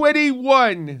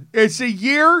 2021. It's a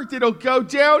year that'll go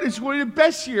down as one of the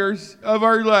best years of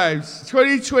our lives.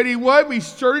 2021, we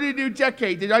started a new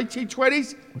decade. The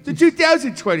 1920s, the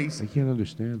 2020s. I can't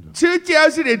understand them.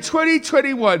 2000 and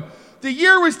 2021. The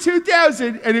year was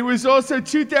 2000, and it was also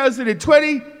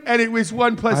 2020, and it was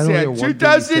 1 plus I don't hear 10. one thing he's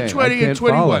 2020 saying. I and can't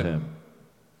follow 21. him.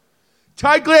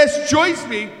 Ty Glass joins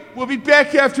me. We'll be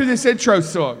back after this intro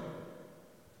song.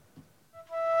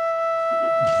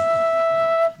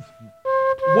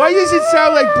 Why does it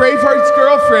sound like Braveheart's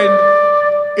girlfriend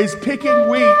is picking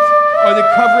wheat on the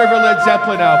cover of a Led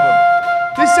Zeppelin album?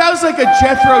 This sounds like a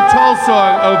Jethro Tull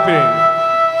song opening.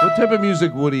 What type of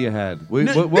music would he had? What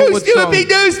It would be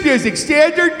news music,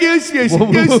 standard news music. What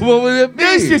would it be?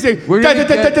 News music. We're gonna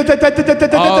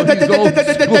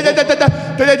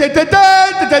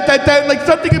Like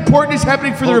something important is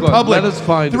happening for the Hold on, Republic. let us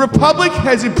find the it for Republic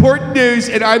has important news,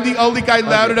 and I'm the only guy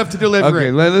loud enough to deliver Okay,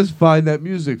 it. let us find that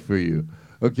music for you.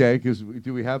 Okay, because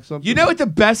do we have something? You know what the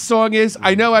best song is?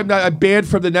 I know I'm banned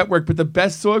from the network, but the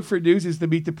best song for news is the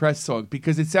Meet the Press song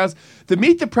because the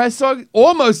Meet the Press song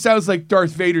almost sounds like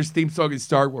Darth Vader's theme song in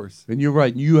Star Wars. And you're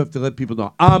right. You have to let people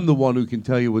know I'm the one who can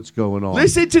tell you what's going on.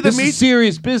 Listen to the This is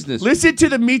serious business. Listen to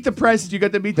the Meet the Press. You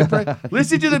got the Meet the Press.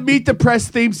 Listen to the Meet the Press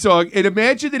theme song, and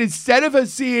imagine that instead of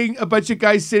us seeing a bunch of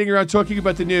guys sitting around talking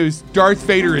about the news, Darth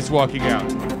Vader is walking out.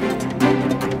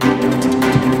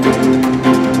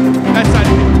 That's not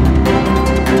it.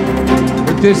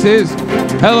 But this is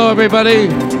hello, everybody.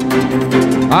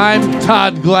 I'm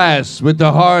Todd Glass with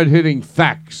the hard-hitting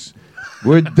facts.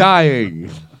 We're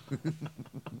dying.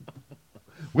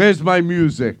 Where's my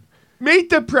music? Meet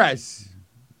the Press.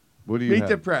 What do you Meet have?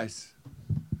 the Press.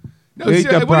 No, Meet sir,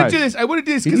 the I want Press. to do this. I want to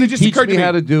do this Can because you it just teach occurred me to me.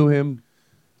 how to do him?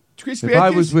 Chris If I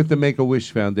Matthews? was with the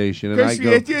Make-A-Wish Foundation and Chris I go,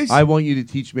 Matthews? I want you to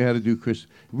teach me how to do Chris.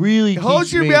 Really Hold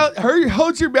teach your me. mouth.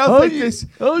 Hold your mouth Hold like your- this,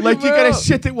 hold like your you got a mouth.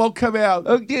 shit that won't come out.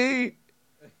 Okay.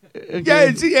 Yeah,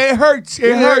 it hurts.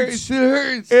 It hurts. It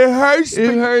hurts. It hurts. It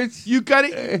but hurts. You got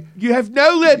it. You have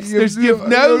no lips. You There's have you have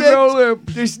no no lips.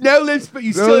 lips. There's no lips, but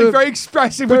you No still are lips. very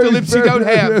expressive with the lips you don't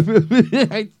have.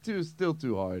 It's still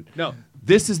too hard. No,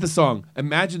 this is the song.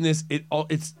 Imagine this. It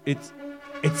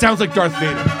sounds like Darth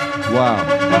Vader. Wow.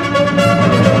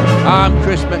 I'm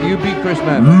Chris. You be Chris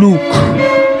Madden. Luke,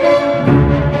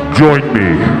 join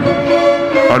me,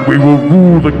 and we will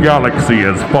rule the galaxy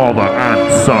as father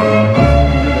and son.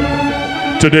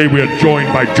 Today we are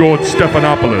joined by George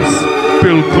Stephanopoulos,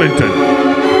 Bill Clinton,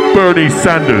 Bernie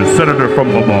Sanders, senator from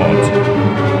Vermont,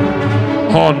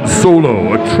 Han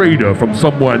Solo, a trader from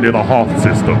somewhere near the Hoth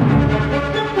system.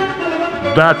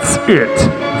 That's it.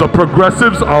 The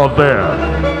progressives are there.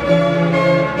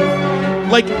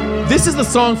 Like, this is the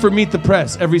song for Meet the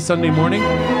Press every Sunday morning.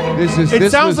 This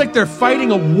It sounds like they're fighting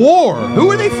a war.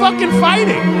 Who are they fucking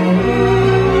fighting?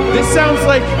 This sounds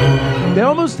like they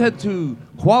almost had to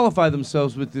qualify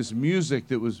themselves with this music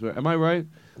that was. Am I right?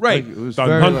 Right. Like, it was Dun,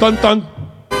 very, dun, like- dun, dun.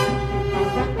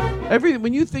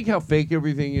 When you think how fake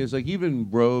everything is, like even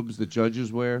robes the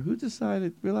judges wear, who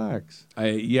decided? Relax. I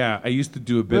used to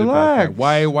do a bit Relax. about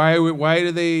that. Why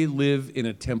do they live in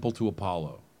a temple to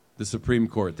Apollo? The Supreme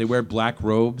Court. They wear black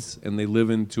robes and they live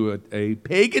into a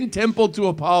pagan temple to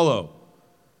Apollo.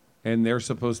 And they're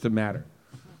supposed to matter.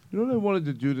 You know what I wanted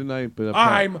to do tonight? But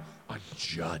I'm a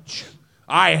judge.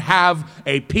 I have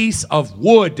a piece of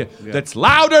wood that's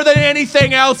louder than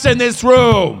anything else in this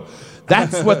room.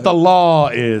 That's what the law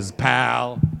is,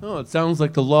 pal. Oh, it sounds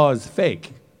like the law is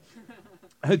fake.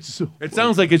 It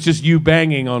sounds like it's just you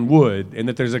banging on wood and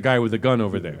that there's a guy with a gun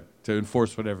over there to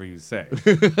enforce whatever you say.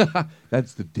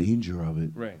 That's the danger of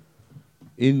it. Right.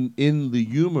 In the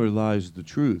humor lies the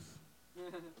truth.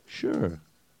 Sure.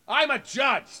 I'm a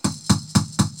judge.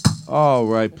 All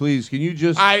right, please. Can you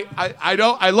just?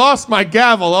 I lost my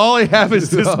gavel. All I have is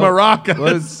this maraca.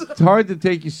 Well, it's hard to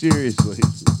take you seriously.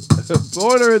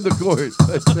 Order in the court.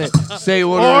 Say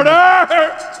order.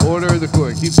 Order in the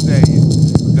court. Keep saying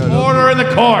it. No. Order in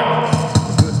the court.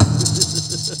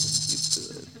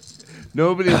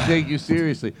 Nobody will take you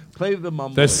seriously. Play the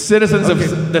mumble. The citizens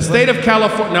of the state of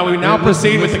California. Now we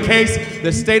proceed with the case.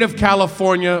 The state of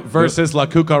California versus La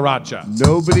Cucaracha.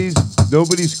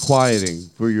 Nobody's quieting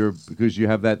because you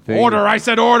have that thing. Order! I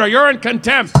said order. You're in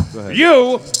contempt.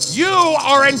 You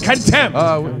are in contempt.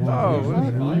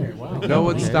 No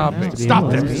one's stopping. Stop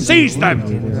them. Seize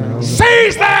them.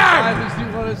 Seize them.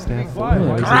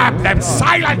 Grab them.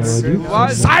 Silence.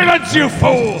 Silence, you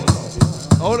fools.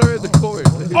 Order in the court.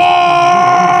 Order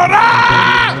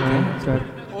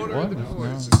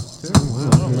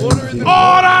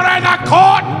in the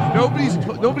court.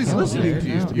 Nobody's listening to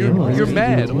you. You're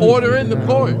mad. Order in the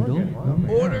court.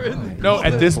 Order in the No,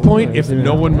 at this point, if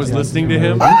no one was listening to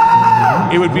him,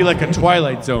 it would be like a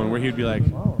Twilight Zone where he'd be like,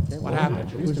 what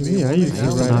happened?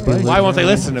 Why won't they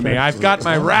listen to me? I've got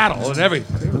my rattle and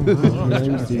everything.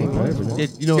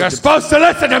 You're supposed to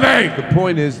listen to me! The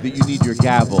point is that you need your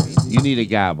gavel. You need a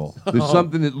gavel. There's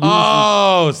something that loses.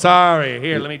 Oh, sorry.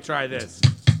 Here, let me try this.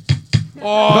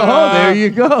 Oh, there you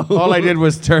go. All I did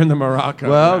was turn the maraca.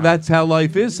 Well, that's how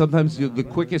life is. Sometimes the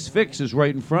quickest fix is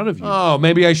right in front of you. Oh,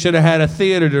 maybe I should have had a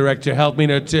theater director help me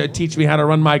to teach me how to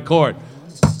run my court.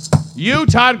 You,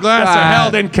 Todd Glass, are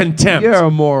held in contempt. You're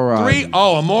a moron.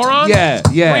 A moron? Yeah.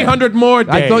 300 more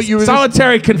days. I thought you were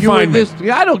solitary confinement.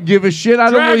 I don't give a shit. I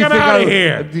don't Drag really him think out of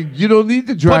here. You don't need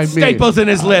to drive Put me. staples in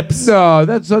his lips. No,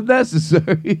 that's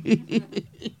unnecessary.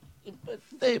 Put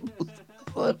staples.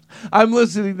 I'm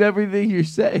listening to everything you're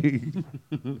saying.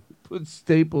 Put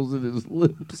staples in his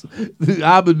lips.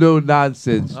 I'm a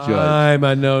no-nonsense judge. I'm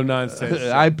a no-nonsense.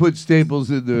 I put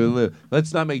staples in their lip.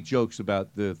 Let's not make jokes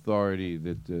about the authority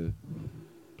that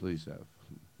police have.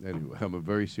 Anyway, I'm a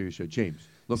very serious judge. James,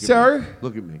 look at me. Sir?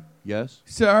 Look at me. Yes?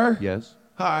 Sir? Yes?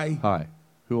 Hi. Hi.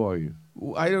 Who are you?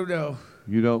 I don't know.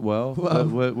 You don't? Well,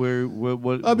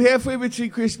 what? I'm halfway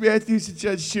between Chris Matthews and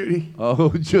Judge Judy. Oh,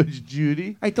 Judge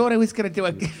Judy? I thought I was going to do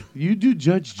it. You do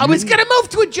Judge Judy? I was going to move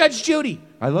to a Judge Judy.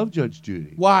 I love Judge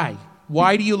Judy. Why?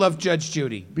 Why do you love Judge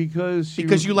Judy? Because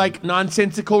you like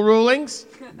nonsensical rulings?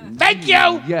 Thank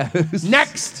you. Yes.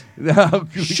 Next. No,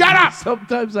 Shut up.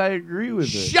 Sometimes I agree with it.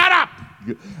 Shut up.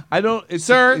 I don't.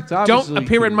 Sir, don't obviously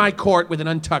appear in my court with an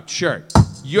untucked shirt.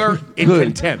 You're in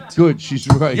contempt. Good, she's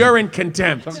right. You're in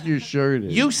contempt. Tuck your shirt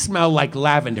in. You smell like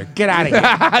lavender. Get out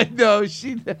of here. No,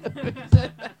 she never.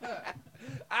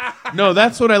 No,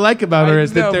 that's what I like about her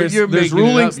is that there's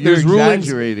rulings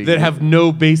that have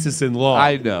no basis in law.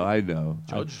 I know.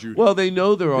 Judge Judy. Well, they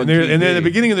know they're on And TV. then at the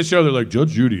beginning of the show, they're like,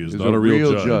 Judge Judy is not a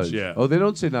real judge. Yeah. Oh, they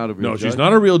don't say not a real judge? No, she's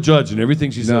not a real judge, and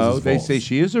everything she says is No, false. they say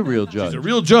she is a real judge. She's a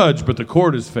real judge, but the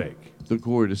court is fake. The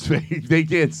court is fake. They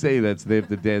can't say that, so they have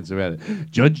to dance around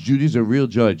it. Judge Judy's a real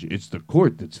judge. It's the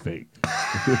court that's fake.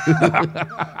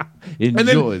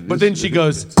 Enjoy. But then she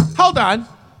goes, hold on.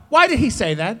 Why did he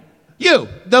say that? You,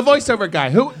 the voiceover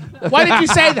guy. Why did you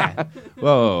say that?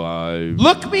 Well,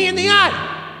 Look me in the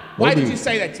eye. Why did you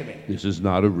say that to me? This is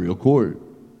not a real court.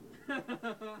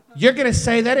 You're going to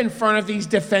say that in front of these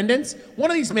defendants? One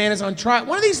of these men is on trial.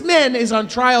 One of these men is on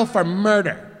trial for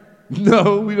murder.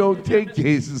 No, we don't take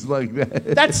cases like that.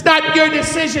 That's not your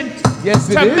decision yes,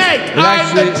 it to is. make.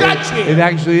 I'm the judge here. It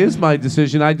actually is my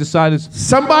decision. I decided.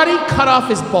 Somebody cut off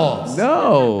his balls.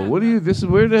 No. What are you?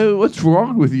 What's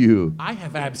wrong with you? I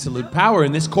have absolute power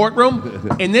in this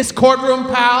courtroom. In this courtroom,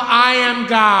 pal, I am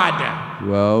God.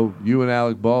 Well, you and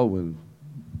Alec Baldwin.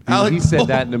 He said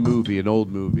that in a movie, an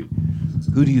old movie.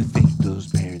 Who do you think those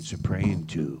parents are praying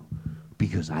to?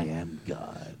 Because I am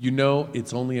God. You know,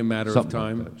 it's only a matter Something of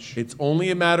time. like It's only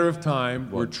a matter of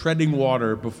time. We're treading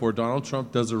water before Donald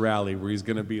Trump does a rally where he's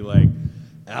going to be like,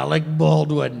 Alec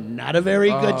Baldwin, not a very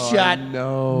good shot.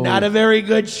 No. Not a very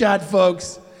good shot,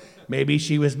 folks. Maybe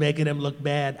she was making him look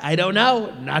bad. I don't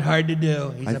know. Not hard to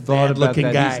do. He's I a thought about bad-looking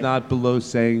that. guy. He's not below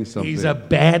saying something. He's a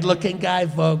bad-looking guy,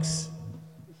 folks.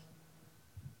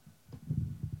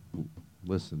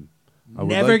 Listen.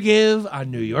 Never give a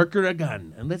New Yorker a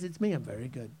gun. Unless it's me, I'm very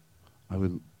good. I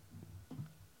would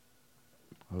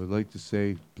like to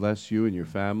say bless you and your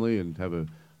family and have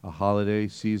a holiday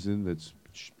season that's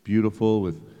beautiful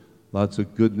with lots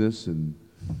of goodness and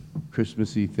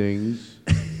Christmassy things.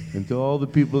 And to all the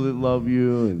people that love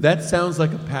you. And that sounds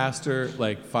like a pastor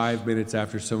like 5 minutes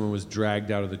after someone was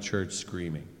dragged out of the church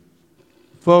screaming.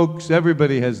 Folks,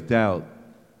 everybody has doubt.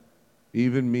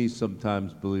 Even me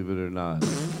sometimes, believe it or not.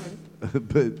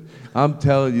 But I'm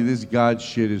telling you, this God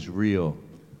shit is real.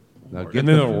 Now get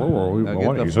the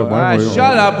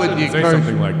shut up with your say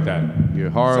something like that.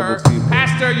 You're horrible Sir, people.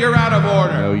 Pastor, you're out of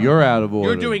order. No, you're out of order.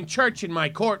 You're doing church in my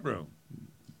courtroom.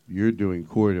 You're doing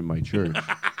court in my church.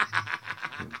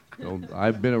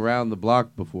 I've been around the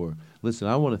block before. Listen,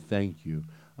 I want to thank you.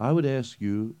 I would ask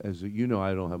you, you know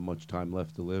I don't have much time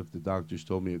left to live. The doctors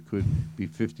told me it could be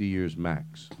 50 years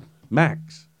max.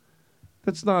 Max.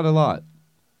 That's not a lot.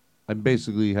 I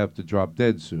basically have to drop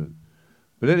dead soon.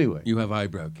 But anyway. You have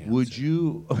eyebrow cancer. Would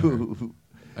you...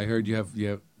 I heard you have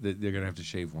they're going to have to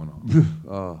shave one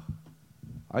off.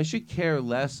 I should care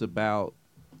less about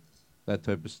that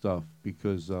type of stuff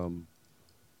because, you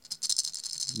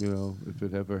know, if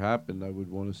it ever happened, I would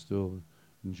want to still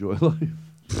enjoy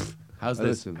life. How's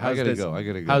this? Listen, I gotta go.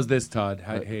 How's this, Todd?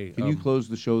 Hey, can you close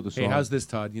the show with the song? Hey, how's this,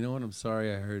 Todd? You know what? I'm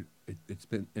sorry. I heard it's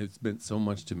meant so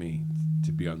much to me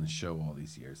to be on the show all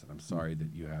these years, and I'm sorry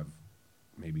that you have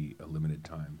maybe a limited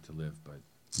time to live. But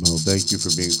no, thank you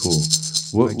for being cool.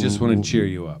 I just want to cheer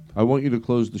you up. I want you to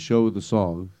close the show with a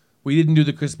song. We didn't do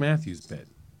the Chris Matthews bit.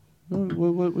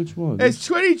 Which one? It's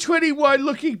 2021,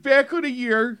 looking back on a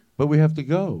year. But we have to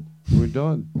go. We're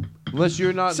done. Unless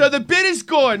you're not. So the bit is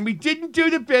gone. We didn't do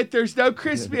the bit. There's no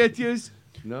Chris Matthews.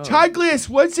 No. Todd Glass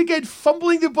once again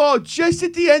fumbling the ball just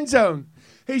at the end zone.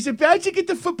 He's about to get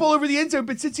the football over the end zone,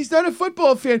 but since he's not a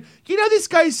football fan, you know this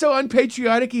guy is so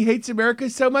unpatriotic. He hates America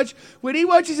so much. When he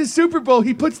watches a Super Bowl,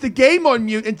 he puts the game on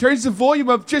mute and turns the volume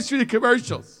up just for the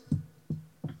commercials.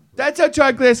 That's how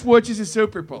Todd Glass watches a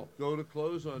Super Bowl. Go to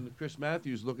close on Chris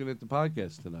Matthews looking at the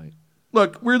podcast tonight.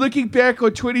 Look, we're looking back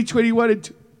on 2021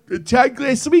 and Todd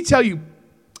Glass. Let me tell you,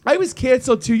 I was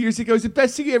canceled 2 years ago. It was the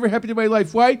best thing that ever happened in my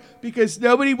life. Why? Because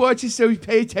nobody watches, so we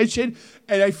pay attention.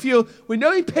 And I feel when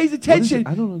nobody pays attention,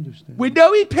 I don't understand. When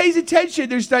nobody pays attention,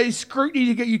 there's not a scrutiny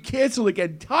to get you canceled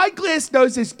again. Todd Glass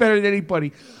knows this better than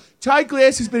anybody. Todd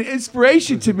Glass has been an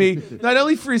inspiration to me, not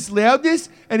only for his loudness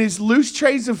and his loose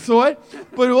trains of thought,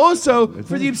 but also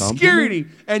for the obscurity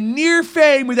and near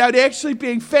fame without actually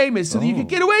being famous, so that you can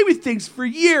get away with things for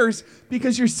years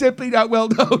because you're simply not well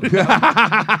known.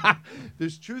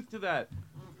 There's truth to that.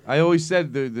 I always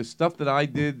said the stuff that I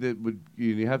did that would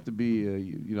you have to be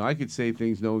I could say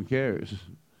things no one cares,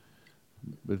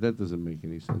 but that doesn't make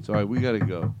any sense. All right, we gotta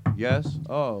go. Yes.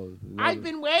 Oh. I've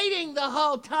been waiting the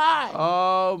whole time.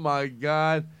 Oh my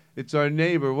God. It's our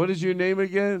neighbor. What is your name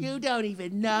again? You don't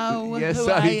even know yes, who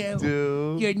I am.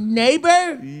 do. Your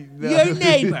neighbor? No. Your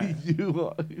neighbor.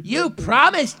 You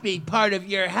promised me part of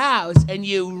your house, and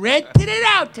you rented it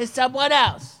out to someone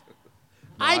else.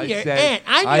 I'm I your said- aunt.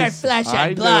 I'm I your s- flesh and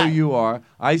I blood. know you are.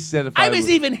 I said if I was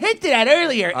even hinted at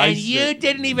earlier, I and you said-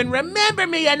 didn't even remember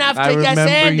me enough I to just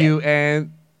remember end it. you,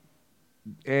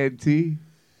 Auntie.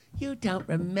 You don't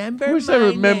remember Of course my I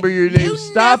remember name. your name. You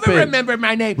Stop never it. remember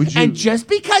my name. Would you- And just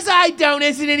because I don't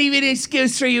isn't even an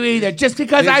excuse for you either. Just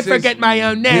because This I is- forget my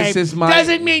own name this is my-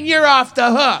 doesn't mean you're off the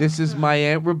hook. This is my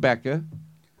Aunt Rebecca.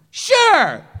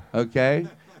 Sure. Okay?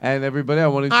 And everybody, I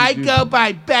want to I introduce go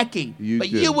by Becky. You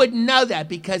but do. you wouldn't know that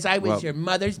because I was Well- your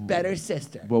mother's better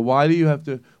sister. Well, why do you have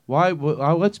to? Why?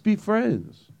 Well, let's be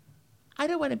friends. I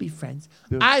don't want to be friends.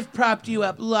 Dude. I've propped you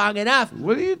up long enough.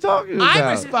 What are you talking about? I'm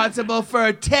responsible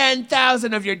for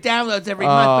 10,000 of your downloads every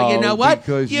month, but you know what?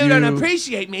 because You don't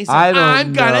appreciate me, so I don't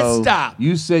I'm going to know. stop.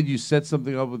 You said you set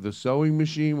something up with the sewing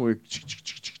machine where.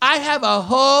 I have a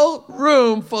whole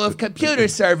room full of computer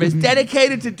servers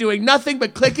dedicated to doing nothing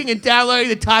but clicking and downloading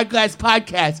the Todd Glass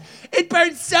podcast. It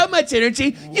burns so much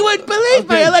energy, you wouldn't believe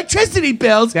my electricity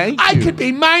bills. I could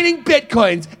be mining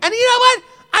bitcoins. And you know what?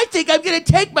 I think I'm going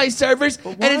to take my servers,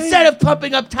 and instead of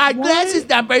pumping up Todd Glass's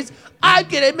numbers, I'm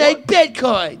going to make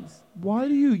bitcoins. Why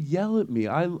do you yell at me?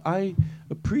 I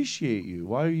appreciate you.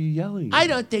 Why are you yelling? I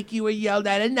don't think you were yelled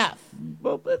at enough.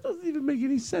 Well, that doesn't even make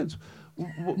any sense.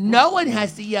 No one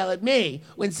has to yell at me.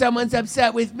 When someone's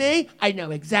upset with me, I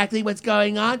know exactly what's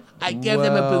going on. I give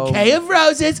them a Well, bouquet of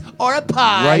roses or a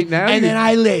pie, Right now, and then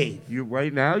I leave.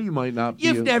 Right now, you might not. be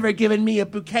You've never given me a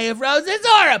bouquet of roses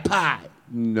or a pie.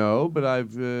 No, but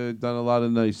I've done a lot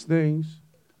of nice things.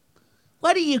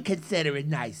 What do you consider a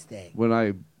nice thing? When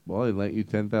I lent you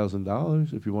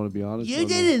 $10,000. If you want to be honest. You on that.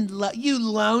 didn't. You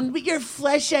loaned me your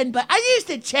flesh and blood. I used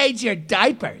to change your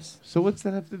diapers. So what's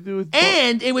that have to do with?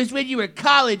 And it was when you were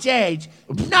college age.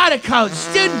 Not a college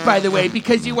student, by the way,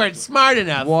 because you weren't smart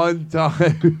enough. One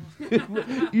time,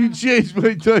 you changed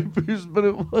my diapers, but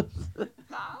it wasn't.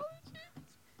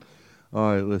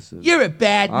 All right, listen. You're a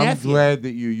bad I'm nephew. glad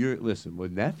that you're. Listen, well,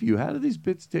 nephew, how do these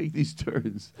bits take these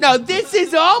turns? No, this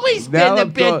has always Now been the I'm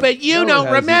bit, going- but you No, it don't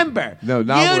hasn't. remember. No,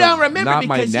 not you what- don't remember not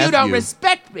my because you don't nephew.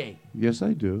 respect me. Yes,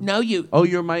 I do. No, you. Oh,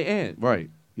 you're my aunt, right?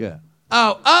 Yeah.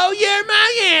 Oh, you're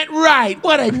my aunt, right?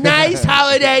 What a nice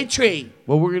holiday tree.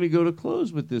 Well, we're gonna go to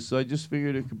close with this, so I just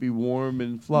figured it could be warm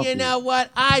and fluffy. You know what?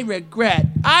 I regret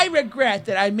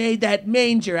that I made that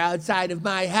manger outside of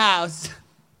my house.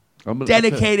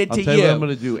 Dedicated I'll to tell you. what I'm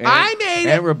gonna do. I made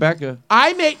Aunt Rebecca.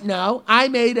 I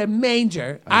made a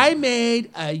manger. I made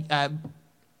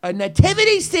a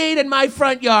nativity scene in my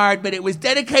front yard, but it was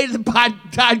dedicated to the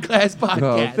Todd Glass podcast.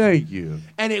 Oh, thank you.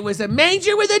 And it was a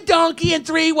manger with a donkey and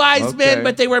 3 wise men, Okay.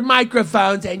 but they were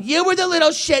microphones, and you were the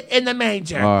little shit in the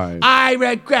manger. All right. I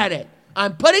regret it.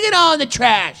 I'm putting it all in the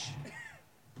trash.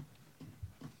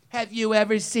 Have you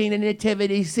ever seen a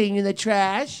nativity scene in the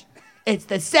trash? It's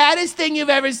the saddest thing you've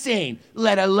ever seen,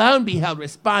 let alone be held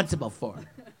responsible for.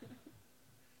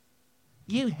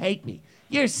 You hate me.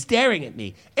 You're staring at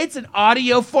me. It's an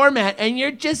audio format, and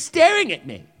you're just staring at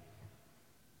me.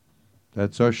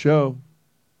 That's our show.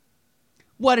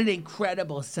 What an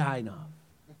incredible sign-off.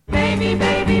 Baby,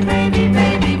 baby, baby,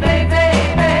 baby, baby,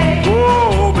 baby.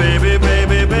 Oh, baby,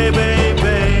 baby, baby,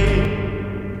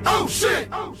 baby. Oh, shit!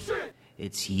 Oh, shit!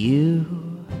 It's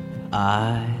you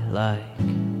I like.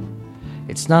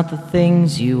 It's not the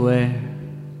things you wear,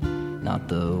 not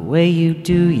the way you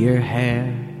do your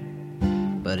hair,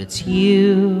 but it's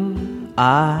you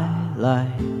I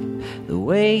like. The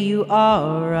way you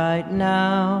are right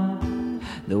now,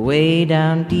 the way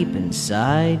down deep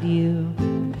inside you.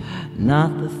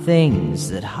 Not the things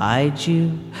that hide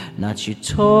you, not your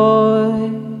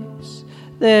toys,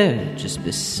 they're just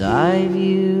beside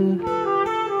you.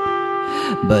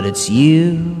 But it's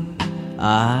you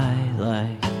I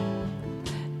like,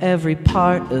 every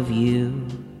part of you.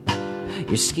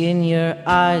 Your skin, your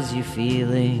eyes, your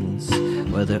feelings,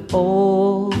 whether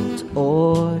old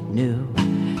or new.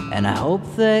 And I hope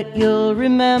that you'll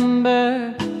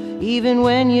remember, even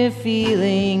when you're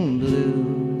feeling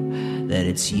blue, that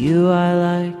it's you I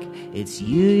like, it's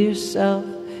you yourself,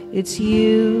 it's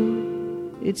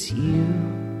you, it's you,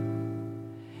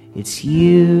 it's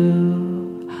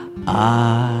you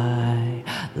I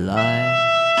like.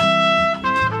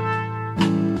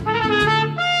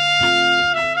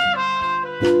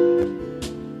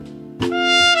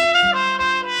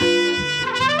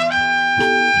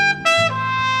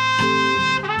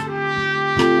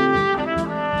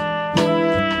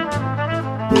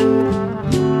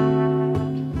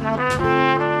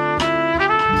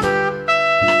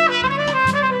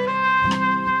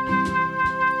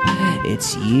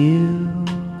 It's you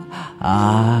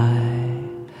I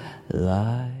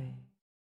like.